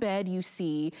on the bed you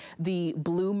see the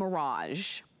blue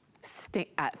mirage,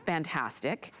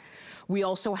 fantastic. We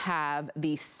also have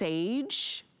the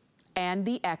sage and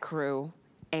the ecru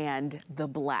and the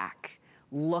black.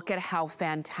 Look at how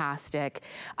fantastic.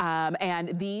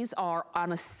 And these are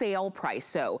on a sale price.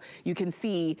 So you can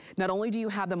see, not only do you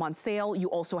have them on sale, you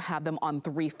also have them on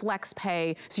 3 flex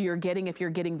pay. So you're getting, if you're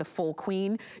getting the full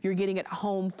queen, you're getting it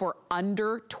home for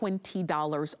under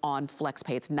 $20 on flex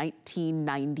pay. It's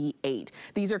 $19.98.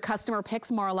 These are customer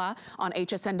picks, Marla, on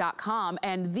hsn.com.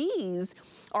 And these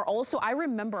are also, I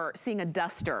remember seeing a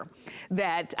duster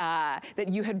that, that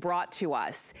you had brought to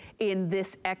us in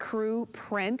this ecru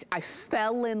print. I fell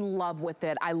in love with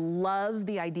it. I love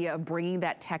the idea of bringing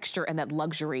that texture and that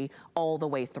luxury all the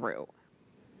way through.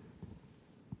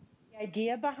 The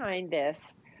idea behind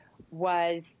this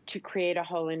was to create a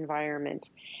whole environment.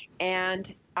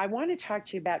 And I want to talk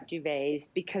to you about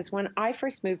duvets because when I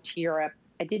first moved to Europe,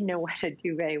 I didn't know what a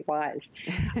duvet was.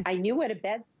 I knew what a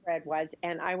bedspread was,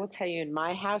 and I will tell you, in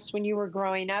my house when you were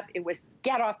growing up, it was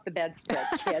get off the bedspread,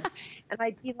 kids. And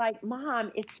I'd be like,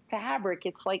 Mom, it's fabric,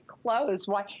 it's like clothes.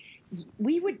 Why?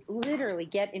 We would literally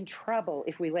get in trouble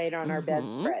if we laid on our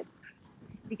bedspread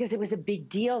because it was a big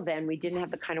deal then. We didn't have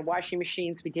the kind of washing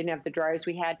machines, we didn't have the dryers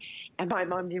we had, and my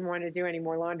mom didn't want to do any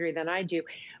more laundry than I do.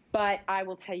 But I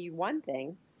will tell you one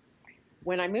thing.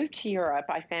 When I moved to Europe,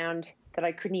 I found that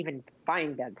I couldn't even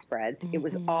find bedspreads. It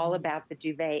was all about the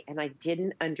duvet, and I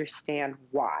didn't understand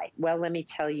why. Well, let me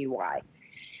tell you why.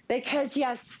 Because you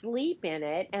sleep in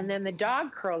it, and then the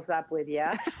dog curls up with you,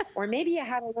 or maybe you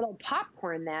had a little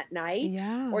popcorn that night,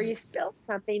 or you spilled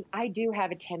something. I do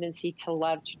have a tendency to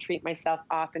love to treat myself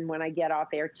often when I get off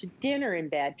air to dinner in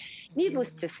bed.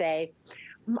 Needless to say,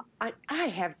 I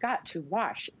have got to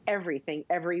wash everything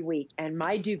every week, and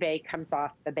my duvet comes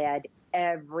off the bed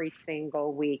every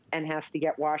single week and has to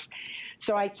get washed.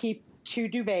 So I keep 2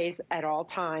 duvets at all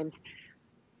times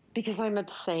because I'm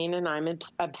obscene and I'm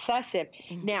obsessive.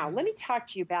 Now, let me talk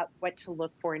to you about what to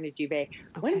look for in a duvet.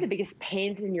 One of the biggest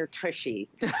pains in your tushy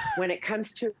when it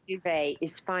comes to a duvet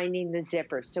is finding the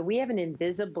zipper. So we have an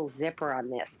invisible zipper on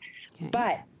this.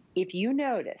 But if you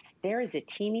notice, there is a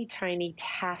teeny tiny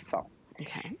tassel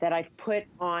that I've put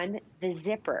on the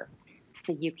zipper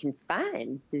so you can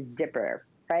find the zipper.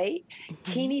 right?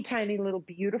 Teeny tiny little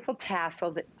beautiful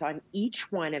tassel that's on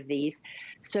each one of these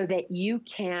so that you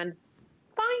can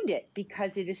find it,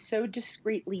 because it is so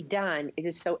discreetly done. It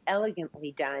is so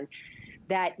elegantly done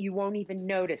that you won't even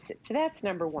notice it. So that's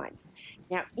number one.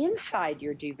 Now, inside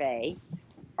your duvet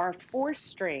are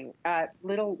 4-string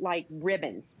little like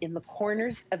ribbons in the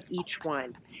corners of each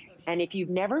one. And if you've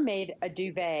never made a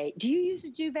duvet, do you use a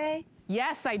duvet?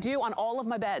 Yes, I do, on all of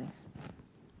my beds.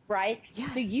 Right?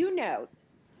 Yes. So you know,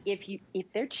 if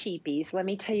they're cheapies, let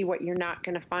me tell you what you're not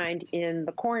going to find in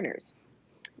the corners.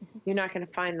 You're not going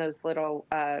to find those little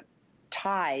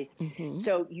ties.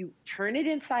 So you turn it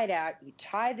inside out, you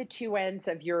tie the two ends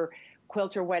of your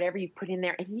quilt or whatever you put in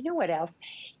there. And you know what else?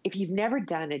 If you've never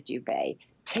done a duvet,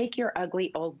 take your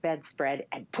ugly old bedspread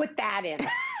and put that in.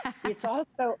 It's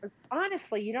also,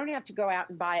 honestly, you don't have to go out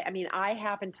and buy. I mean, I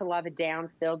happen to love a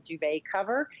down-filled duvet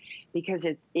cover because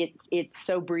it's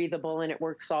so breathable and it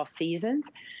works all seasons.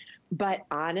 But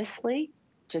honestly,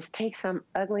 just take some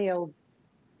ugly old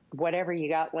whatever you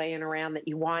got laying around that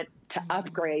you want to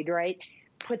upgrade, right?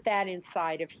 Put that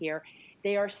inside of here.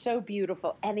 They are so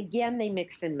beautiful. And again, they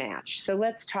mix and match. So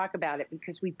let's talk about it,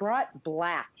 because we brought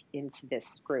black into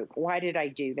this group. Why did I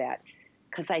do that?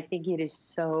 Because I think it is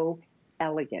so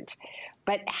elegant.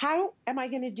 But how am I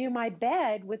going to do my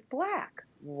bed with black?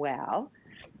 Well,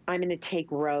 I'm going to take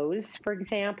rose, for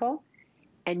example,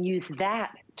 and use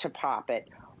that to pop it.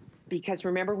 Because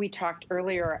remember, we talked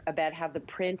earlier about how the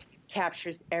print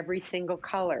captures every single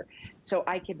color. So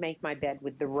I could make my bed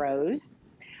with the rose.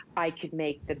 I could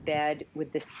make the bed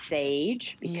with the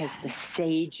sage, because the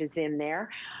sage is in there.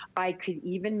 I could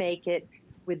even make it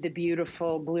with the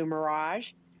beautiful blue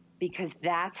mirage, because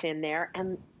that's in there.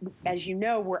 And as you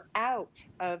know, we're out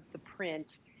of the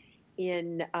print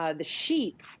in the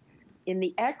sheets in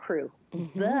the ecru.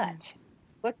 But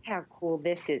look how cool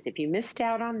this is. If you missed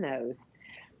out on those,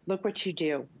 look what you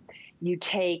do. You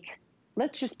take,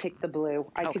 let's just pick the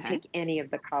blue. I could pick any of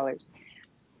the colors.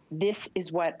 This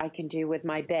is what I can do with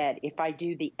my bed. If I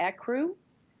do the ecru,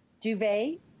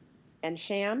 duvet, and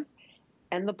shams,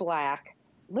 and the black,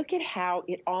 look at how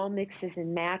it all mixes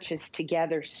and matches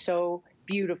together so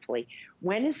beautifully.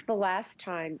 When is the last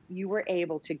time you were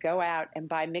able to go out and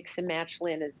buy mix and match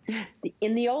linens?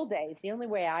 In the old days, the only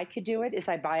way I could do it is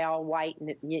I buy all white,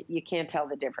 and you can't tell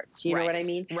the difference. You know what I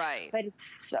mean? Right. But it's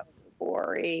so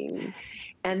boring.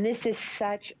 And this is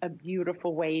such a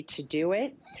beautiful way to do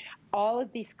it. All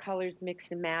of these colors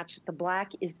mix and match. The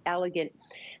black is elegant.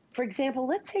 For example,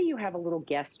 let's say you have a little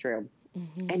guest room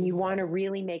and you want to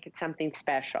really make it something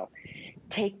special.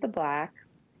 Take the black,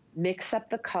 mix up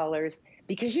the colors,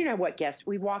 because you know what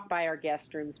we walk by our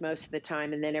guest rooms most of the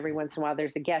time, and then every once in a while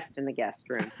there's a guest in the guest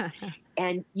room.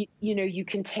 And you know, you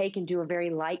can take and do a very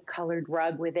light colored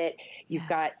rug with it. You've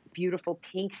got beautiful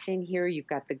pinks in here, you've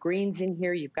got the greens in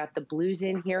here, you've got the blues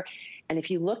in here. And if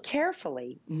you look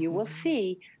carefully, you will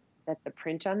see that the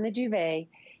print on the duvet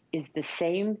is the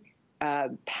same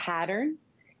pattern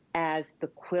as the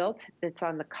quilt that's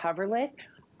on the coverlet.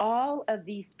 All of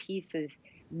these pieces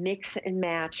mix and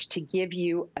match to give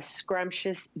you a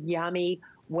scrumptious, yummy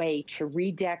way to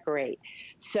redecorate.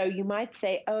 So you might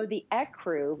say, oh, the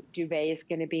ecru duvet is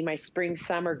going to be my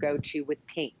spring-summer go-to with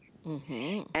pink.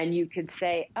 And you could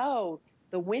say, oh,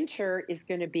 the winter is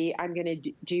going to be, I'm going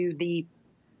to do the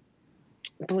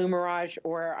blue mirage,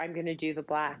 or I'm going to do the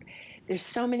black. There's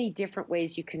so many different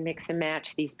ways you can mix and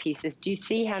match these pieces. Do you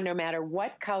see how no matter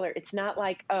what color, it's not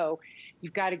like, oh,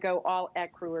 you've got to go all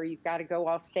ecru, or you've got to go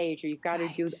all sage, or you've got to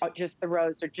do just the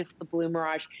rose or just the blue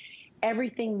mirage.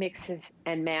 Everything mixes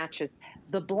and matches.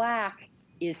 The black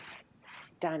is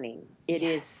stunning. It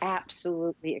is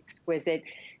absolutely exquisite.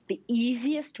 The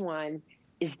easiest one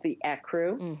is the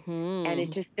ecru, and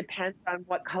it just depends on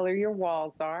what color your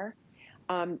walls are.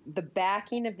 The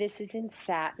backing of this is in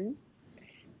satin,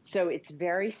 so it's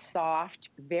very soft,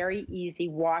 very easy,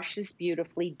 washes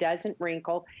beautifully, doesn't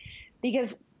wrinkle,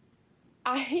 because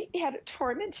I had a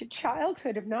tormented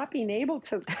childhood of not being able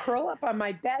to curl up on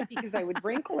my bed because I would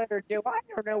wrinkle it or do I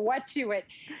don't know what to it.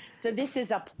 So this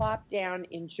is a plop down,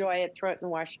 enjoy it, throw it in the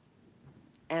wash,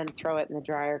 and throw it in the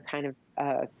dryer kind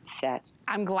of set.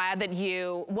 I'm glad that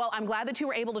you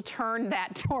were able to turn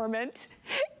that torment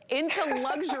into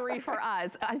luxury for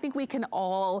us. I think we can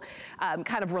all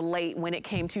kind of relate when it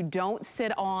came to don't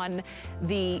sit on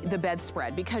the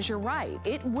bedspread, because you're right,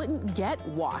 it wouldn't get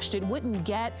washed. It wouldn't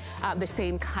get the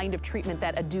same kind of treatment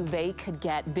that a duvet could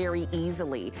get very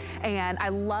easily. And I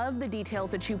love the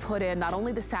details that you put in, not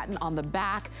only the satin on the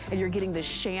back, and you're getting the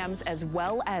shams as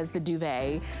well as the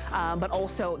duvet, but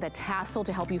also the tassel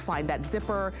to help you find that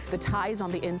zipper, the ties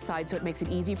on the inside, so it makes it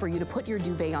easy for you to put your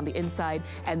duvet on the inside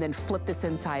and then flip this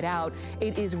inside out.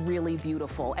 It is really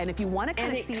beautiful. And if you want to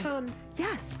kind of see,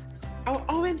 yes. Oh,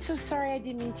 I'm so sorry. I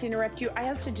didn't mean to interrupt you. I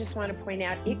also just want to point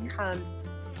out it comes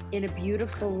in a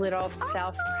beautiful little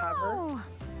self-cover.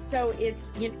 So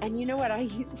it's, and you know what I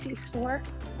use these for?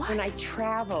 What? When I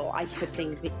travel, I put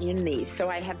things in these. So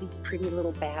I have these pretty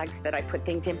little bags that I put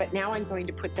things in, but now I'm going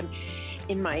to put them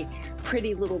in my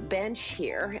pretty little bench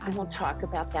here, and we'll talk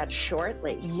about that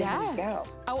shortly.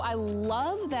 Yes. Oh, I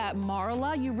love that,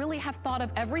 Marla. You really have thought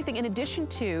of everything, in addition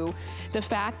to the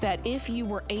fact that if you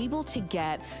were able to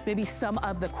get maybe some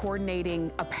of the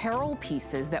coordinating apparel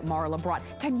pieces that Marla brought,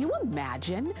 can you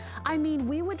imagine? I mean,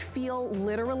 we would feel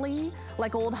literally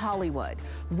like old Hollywood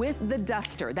with the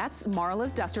duster. That's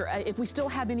Marla's duster. If we still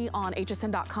have any on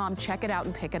hsn.com, check it out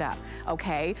and pick it up,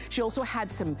 okay? She also had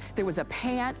there was a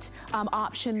pant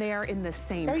option there in the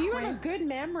same print. You have a good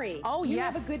memory. Oh, yes. You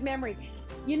have a good memory.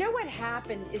 You know what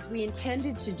happened is we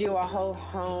intended to do a whole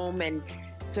home and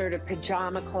sort of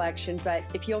pajama collection, but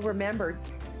if you'll remember,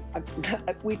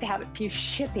 we've had a few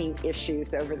shipping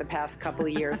issues over the past couple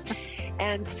of years.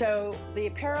 And so the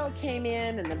apparel came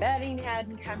in and the bedding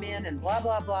hadn't come in and blah,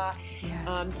 blah, blah.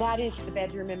 Yes. That is the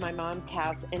bedroom in my mom's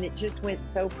house. And it just went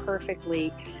so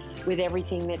perfectly with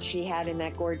everything that she had in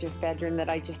that gorgeous bedroom that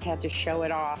I just had to show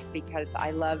it off, because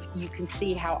you can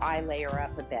see how I layer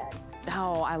up a bed.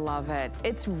 Oh, I love it.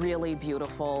 It's really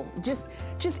beautiful. Just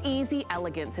easy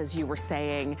elegance, as you were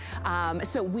saying.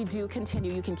 So we do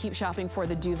continue. You can keep shopping for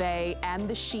the duvet and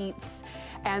the sheets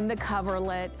and the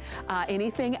coverlet,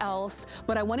 anything else.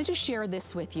 But I wanted to share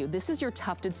this with you. This is your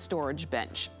tufted storage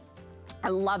bench. I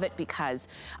love it because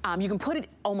you can put it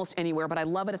almost anywhere, but I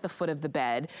love it at the foot of the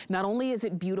bed. Not only is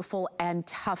it beautiful and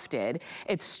tufted,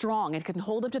 it's strong. It can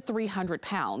hold up to 300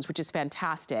 pounds, which is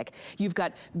fantastic. You've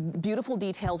got beautiful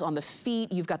details on the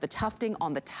feet. You've got the tufting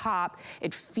on the top.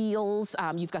 It feels,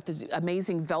 you've got this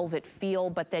amazing velvet feel,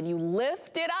 but then you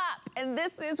lift it up, and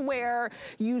this is where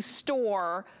you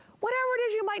store whatever it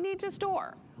is you might need to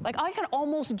store. Like, I can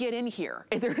almost get in here.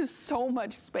 There's so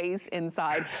much space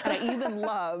inside. And I even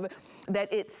love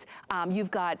that it's, you've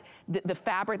got the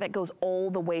fabric that goes all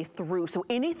the way through. So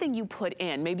anything you put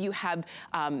in, maybe you have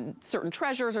certain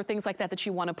treasures or things like that that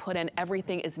you want to put in,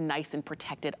 everything is nice and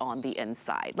protected on the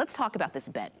inside. Let's talk about this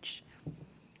bench.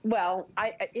 Well,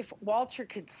 if Walter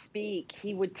could speak,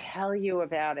 he would tell you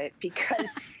about it, because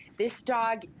this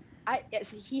dog,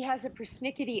 he has a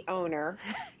persnickety owner.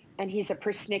 And he's a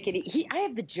persnickety. I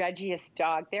have the judgiest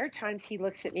dog. There are times he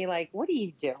looks at me like, "What are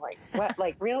you doing? What?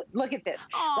 Like, real? Look at this.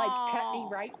 Aww. Like, cut me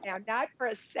right now. Not for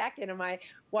a second." Am I?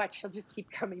 Watch. He'll just keep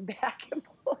coming back and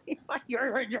pulling my.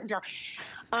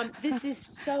 This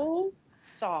is so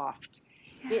soft,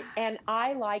 and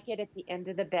I like it at the end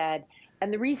of the bed.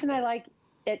 And the reason I like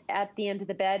it at the end of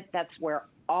the bed, that's where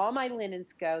all my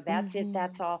linens go. That's it.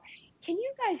 That's all. Can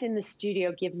you guys in the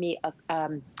studio give me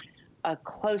a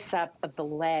close-up of the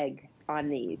leg on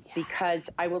these? Because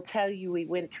I will tell you, we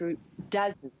went through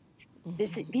dozens.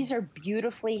 These are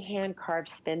beautifully hand-carved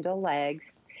spindle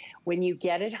legs. When you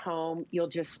get it home, you'll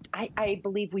just, I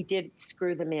believe we did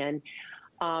screw them in.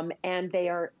 And they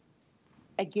are,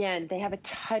 again, they have a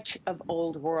touch of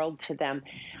old world to them.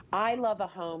 I love a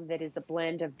home that is a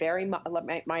blend of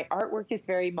my artwork is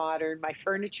very modern. My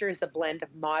furniture is a blend of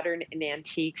modern and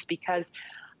antiques, because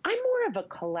I'm more of a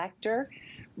collector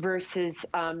versus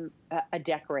a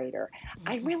decorator.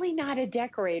 I'm really not a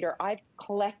decorator. I've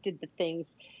collected the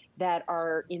things that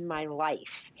are in my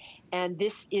life. And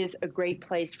this is a great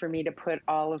place for me to put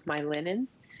all of my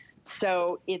linens.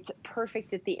 So it's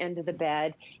perfect at the end of the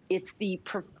bed. It's the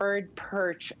preferred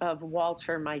perch of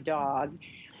Walter, my dog.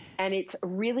 And it's a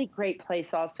really great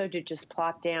place also to just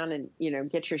plop down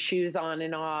and, get your shoes on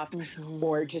and off,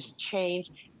 or just change.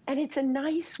 And it's a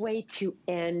nice way to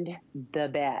end the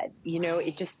bed.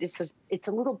 It's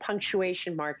a little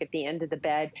punctuation mark at the end of the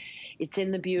bed. It's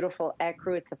in the beautiful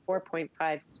ecru. It's a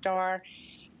 4.5 star.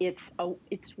 It's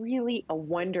really a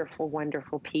wonderful,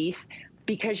 wonderful piece,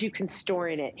 because you can store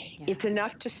in it. Yes. It's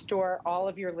enough to store all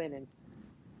of your linens.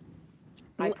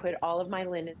 I put all of my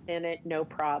linens in it, no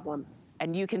problem.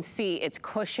 and you can see it's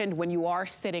cushioned when you are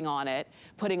sitting on it,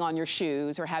 putting on your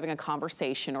shoes or having a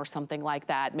conversation or something like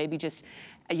that. Maybe just,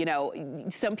 you know,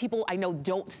 some people I know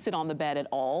don't sit on the bed at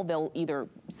all. They'll either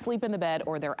sleep in the bed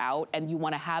or they're out, and you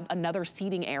want to have another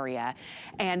seating area.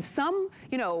 And some,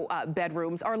 you know,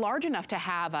 bedrooms are large enough to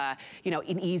have a, you know,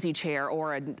 an easy chair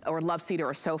or a love seat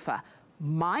or a sofa.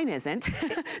 Mine isn't.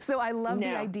 So I love the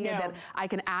idea that I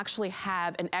can actually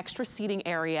have an extra seating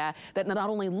area that not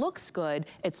only looks good,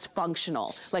 it's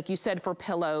functional. Like you said, for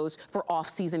pillows, for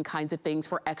off-season kinds of things,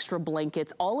 for extra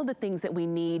blankets, all of the things that we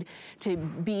need to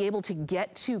be able to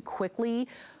get to quickly.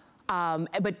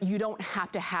 But you don't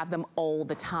have to have them all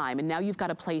the time. And now you've got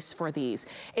a place for these.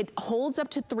 It holds up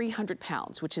to 300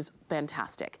 pounds, which is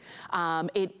fantastic.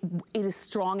 It is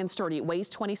strong and sturdy. It weighs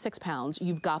 26 pounds.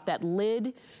 You've got that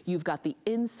lid, you've got the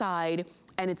inside,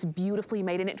 and it's beautifully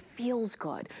made and it feels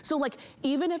good. So like,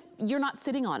 even if you're not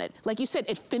sitting on it, like you said,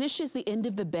 it finishes the end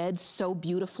of the bed so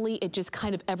beautifully. It just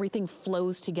kind of, everything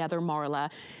flows together,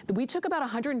 Marla. We took about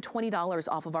 $120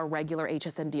 off of our regular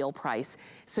HSN deal price.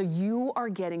 So you are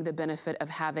getting the benefit of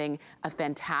having a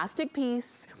fantastic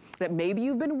piece that maybe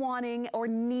you've been wanting or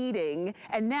needing,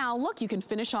 and now look, you can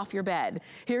finish off your bed.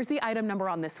 Here's the item number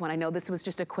on this one. I know this was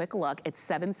just a quick look. It's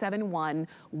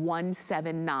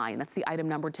 771179. That's the item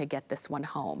number to get this one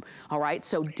home. All right,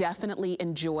 so definitely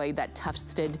enjoy that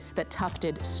tufted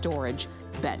storage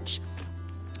bench.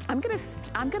 I'm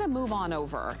gonna move on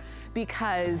over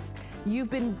because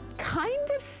you've been kind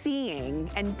of seeing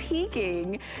and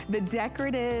peeking the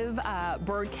decorative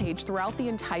bird cage throughout the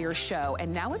entire show,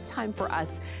 and now it's time for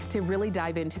us to really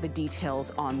dive into the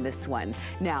details on this one.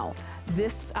 Now,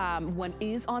 this one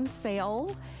is on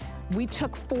sale. We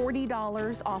took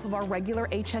 $40 off of our regular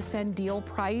HSN deal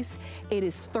price. It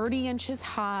is 30 inches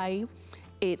high.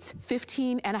 It's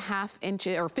 15.5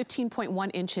 inches or 15.1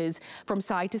 inches from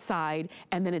side to side,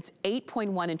 and then it's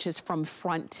 8.1 inches from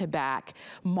front to back.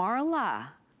 Marla,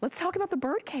 let's talk about the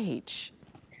bird cage.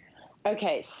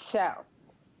 Okay, so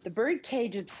the bird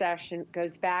cage obsession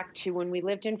goes back to when we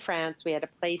lived in France. We had a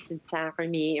place in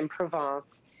Saint-Remy in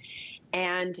Provence,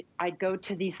 and I'd go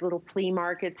to these little flea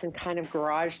markets and kind of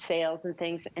garage sales and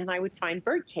things, and I would find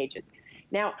bird cages.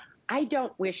 Now, I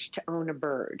don't wish to own a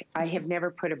bird. I have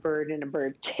never put a bird in a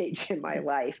bird cage in my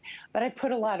life, but I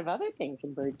put a lot of other things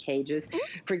in bird cages.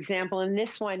 For example, in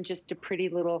this one, just a pretty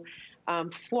little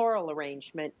floral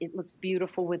arrangement. It looks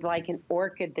beautiful with like an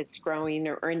orchid that's growing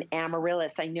or an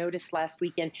amaryllis. I noticed last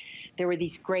weekend there were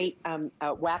these great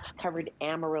wax-covered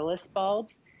amaryllis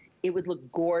bulbs. It would look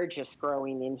gorgeous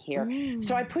growing in here.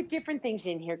 So I put different things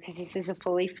in here because this is a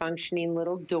fully functioning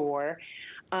little door.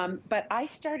 But I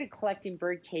started collecting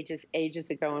bird cages ages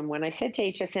ago, and when I said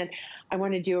to HSN, I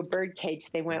want to do a bird cage,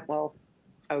 they went, well,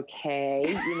 okay,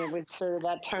 you know, with sort of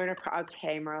that tone of,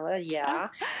 okay, Marla, yeah.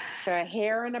 So a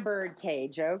hare and a bird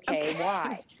cage, okay.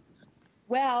 Why?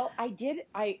 Well, I did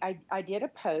a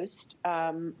post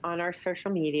on our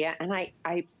social media, and I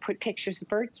put pictures of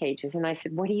bird cages, and I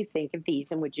said, what do you think of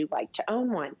these, and would you like to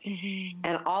own one?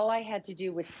 And all I had to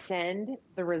do was send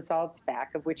the results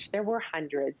back, of which there were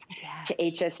hundreds, to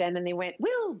HSN, and they went,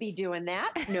 we'll be doing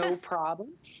that, no problem.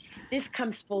 This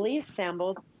comes fully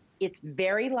assembled. It's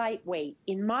very lightweight.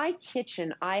 In my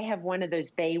kitchen, I have one of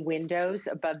those bay windows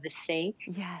above the sink.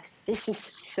 Yes. This is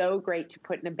so great to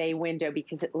put in a bay window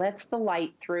because it lets the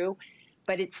light through,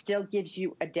 but it still gives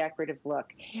you a decorative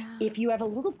look. Yeah. If you have a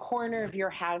little corner of your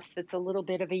house that's a little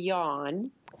bit of a yawn,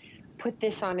 put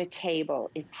this on a table.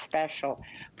 It's special.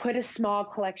 Put a small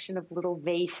collection of little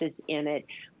vases in it.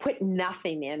 Put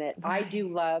nothing in it. Right. I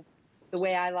do love, the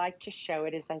way I like to show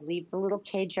it is I leave the little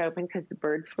cage open because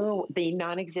the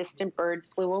non-existent bird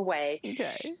flew away.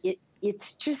 Okay.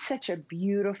 It's just such a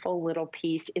beautiful little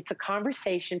piece. It's a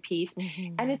conversation piece,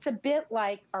 and it's a bit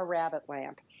like our rabbit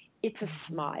lamp. It's a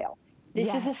smile.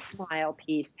 This is a smile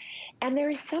piece. And there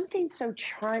is something so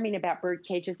charming about bird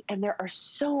cages, and there are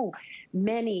so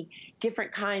many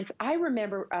different kinds. I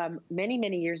remember many,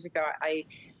 many years ago, I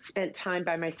spent time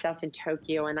by myself in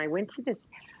Tokyo, and I went to this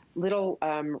little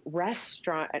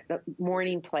restaurant,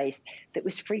 morning place that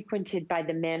was frequented by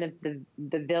the men of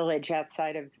the village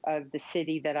outside of the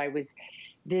city that I was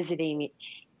visiting.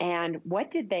 And what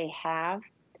did they have?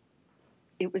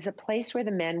 It was a place where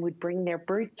the men would bring their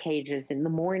bird cages in the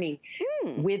morning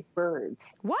with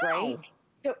birds. Wow. Right?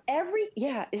 So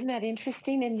isn't that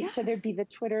interesting? And so there'd be the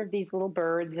twitter of these little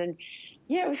birds, and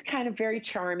it was kind of very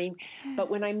charming. Yes. But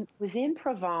when I was in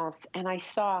Provence and I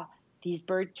saw these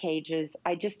bird cages,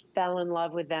 I just fell in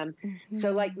love with them.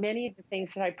 So like many of the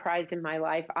things that I prize in my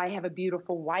life, I have a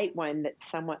beautiful white one that's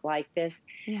somewhat like this,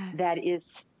 that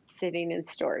is sitting in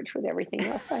storage with everything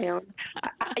else I own.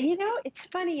 You know, it's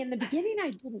funny. In the beginning,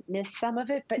 I didn't miss some of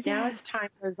it, but now as time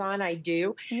goes on, I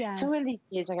do. Yes. So one of these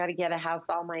days, I got to get a house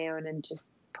all my own and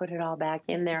just put it all back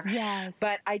in there. Yes.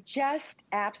 But I just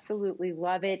absolutely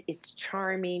love it. It's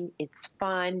charming. It's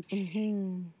fun.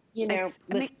 You know,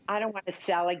 listen, I don't want to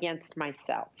sell against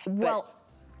myself. Well,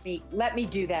 let me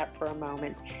do that for a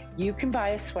moment. You can buy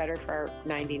a sweater for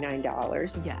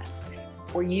 $99. Yes.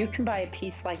 Or you can buy a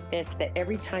piece like this that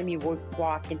every time you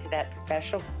walk into that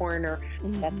special corner,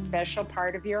 that special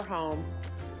part of your home,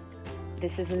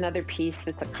 this is another piece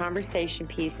that's a conversation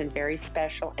piece and very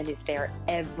special and is there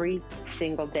every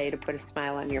single day to put a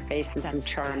smile on your face and some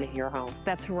charm in your home.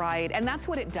 That's right. And that's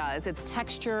what it does. It's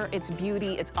texture, it's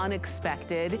beauty, it's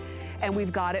unexpected. And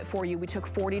we've got it for you. We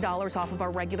took $40 off of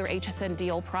our regular HSN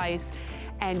deal price.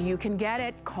 And you can get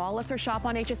it. Call us or shop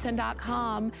on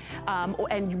hsn.com.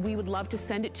 And we would love to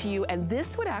send it to you. And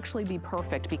this would actually be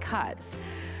perfect because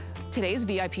today's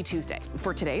VIP Tuesday,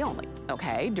 for today only,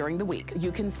 okay, during the week.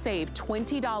 You can save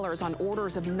 $20 on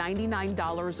orders of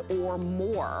 $99 or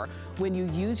more when you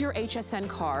use your HSN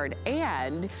card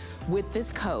and with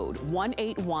this code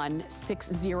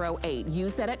 181608.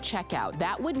 Use that at checkout.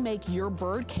 That would make your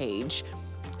bird cage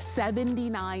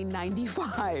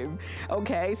 $79.95,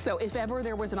 okay? So if ever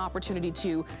there was an opportunity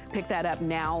to pick that up,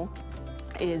 now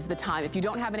is the time. If you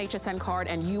don't have an HSN card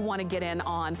and you want to get in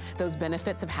on those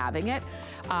benefits of having it,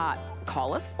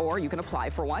 call us or you can apply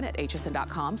for one at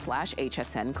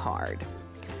hsn.com/HSN card.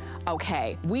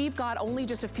 Okay, we've got only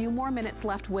just a few more minutes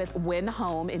left with Wynne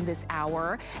Home in this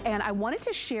hour, and I wanted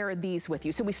to share these with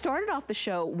you. So we started off the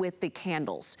show with the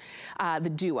candles,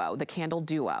 the candle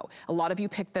duo. A lot of you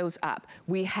picked those up.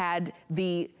 We had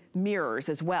the mirrors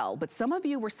as well, but some of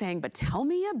you were saying, but tell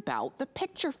me about the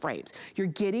picture frames. You're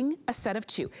getting a set of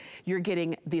two. You're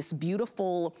getting this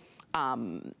beautiful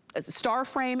star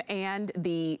frame and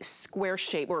the square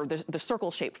shape or the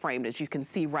circle shape frame, as you can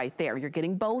see right there. You're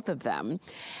getting both of them,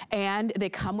 and they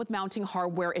come with mounting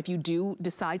hardware if you do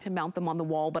decide to mount them on the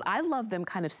wall, but I love them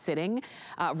kind of sitting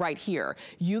right here.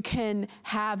 You can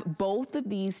have both of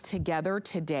these together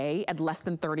today at less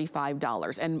than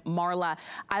 $35. And Marla,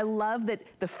 I love that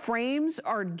the frames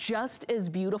are just as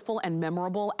beautiful and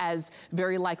memorable as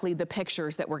very likely the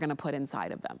pictures that we're gonna put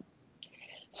inside of them.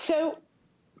 So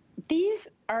these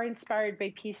are inspired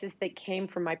by pieces that came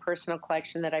from my personal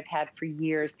collection that I've had for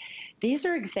years. These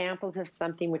are examples of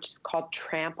something which is called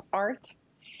tramp art.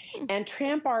 And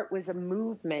tramp art was a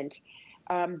movement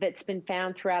that's been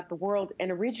found throughout the world.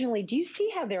 And originally, do you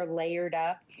see how they're layered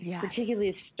up? Yes.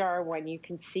 Particularly the star one, you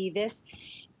can see this.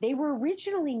 They were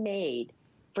originally made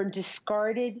from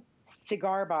discarded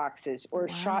cigar boxes or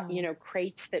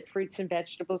crates that fruits and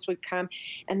vegetables would come.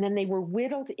 And then they were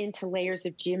whittled into layers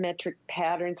of geometric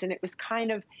patterns. And it was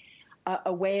kind of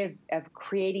a way of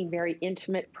creating very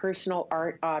intimate personal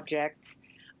art objects.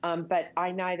 But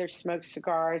I neither smoke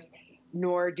cigars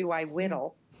nor do I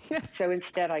whittle. So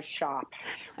instead I shop,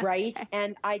 right?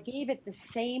 And I gave it the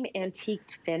same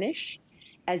antiqued finish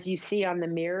as you see on the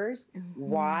mirrors.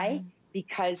 Why?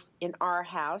 Because in our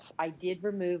house, I did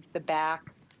remove the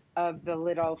back of the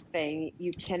little thing.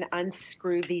 You can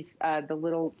unscrew these, the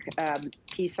little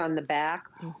piece on the back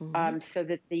so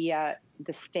that the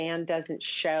stand doesn't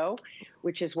show,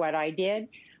 which is what I did.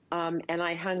 And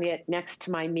I hung it next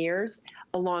to my mirrors,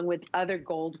 along with other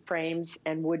gold frames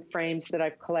and wood frames that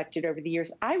I've collected over the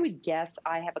years. I would guess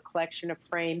I have a collection of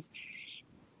frames.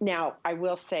 Now, I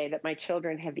will say that my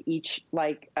children have each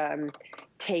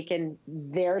taken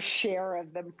their share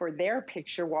of them for their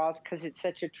picture walls because it's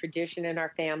such a tradition in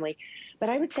our family. But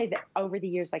I would say that over the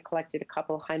years, I collected a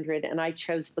couple hundred, and I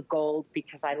chose the gold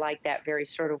because I like that very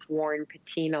sort of worn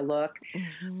patina look.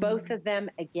 Both of them,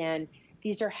 again,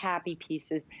 these are happy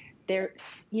pieces. They're,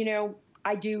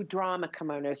 I do drama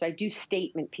kimonos. I do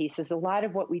statement pieces. A lot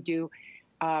of what we do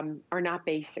are not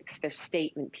basics. They're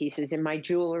statement pieces in my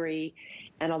jewelry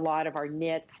and a lot of our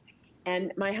knits.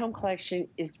 And my home collection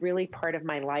is really part of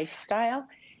my lifestyle.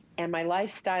 And my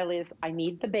lifestyle is I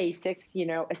need the basics,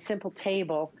 a simple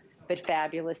table, but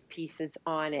fabulous pieces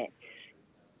on it.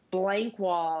 Blank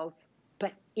walls,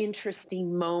 but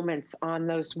interesting moments on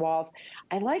those walls.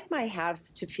 I like my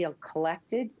house to feel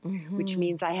collected, which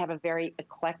means I have a very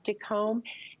eclectic home.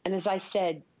 And as I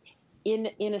said,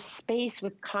 in a space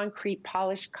with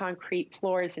polished concrete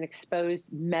floors and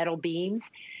exposed metal beams,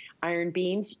 iron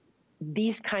beams,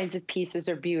 these kinds of pieces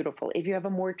are beautiful. If you have a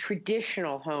more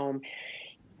traditional home,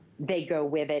 they go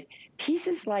with it.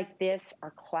 Pieces like this are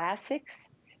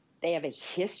classics. They have a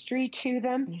history to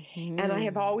them. And I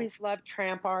have always loved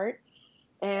tramp art.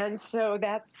 And so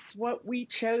that's what we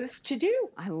chose to do.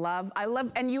 I love,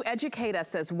 and you educate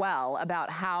us as well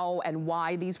about how and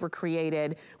why these were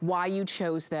created, why you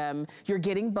chose them. You're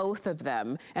getting both of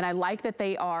them. And I like that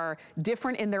they are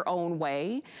different in their own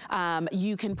way.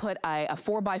 You can put a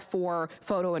 4x4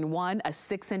 photo in one, a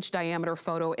 6-inch diameter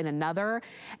photo in another.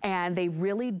 And they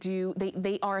really do,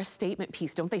 they are a statement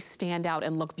piece. Don't they stand out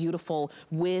and look beautiful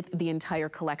with the entire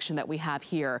collection that we have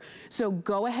here? So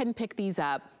go ahead and pick these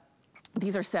up.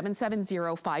 These are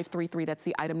 770-533. That's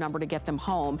the item number to get them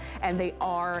home. And they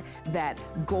are that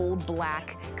gold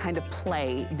black kind of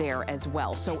play there as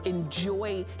well. So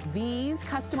enjoy these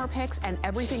customer picks and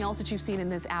everything else that you've seen in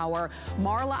this hour.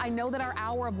 Marla, I know that our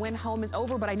hour of Win Home is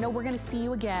over, but I know we're gonna see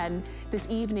you again this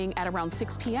evening at around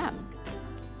 6 p.m.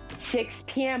 6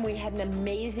 p.m. We had an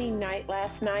amazing night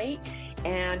last night,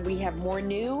 and we have more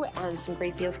new and some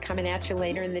great deals coming at you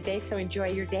later in the day. So enjoy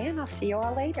your day, and I'll see you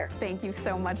all later. Thank you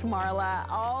so much, Marla.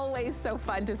 Always so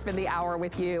fun to spend the hour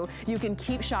with you. You can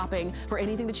keep shopping for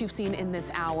anything that you've seen in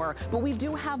this hour, but we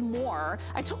do have more.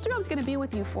 I told you I was going to be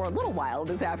with you for a little while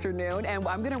this afternoon, and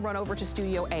I'm going to run over to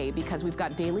Studio A because we've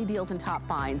got daily deals and top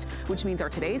finds, which means our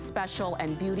today's special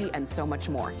and beauty and so much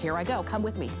more. Here I go. Come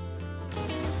with me.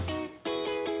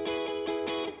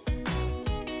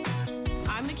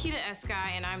 I'm Nikita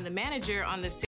Eskai, and I'm the manager on the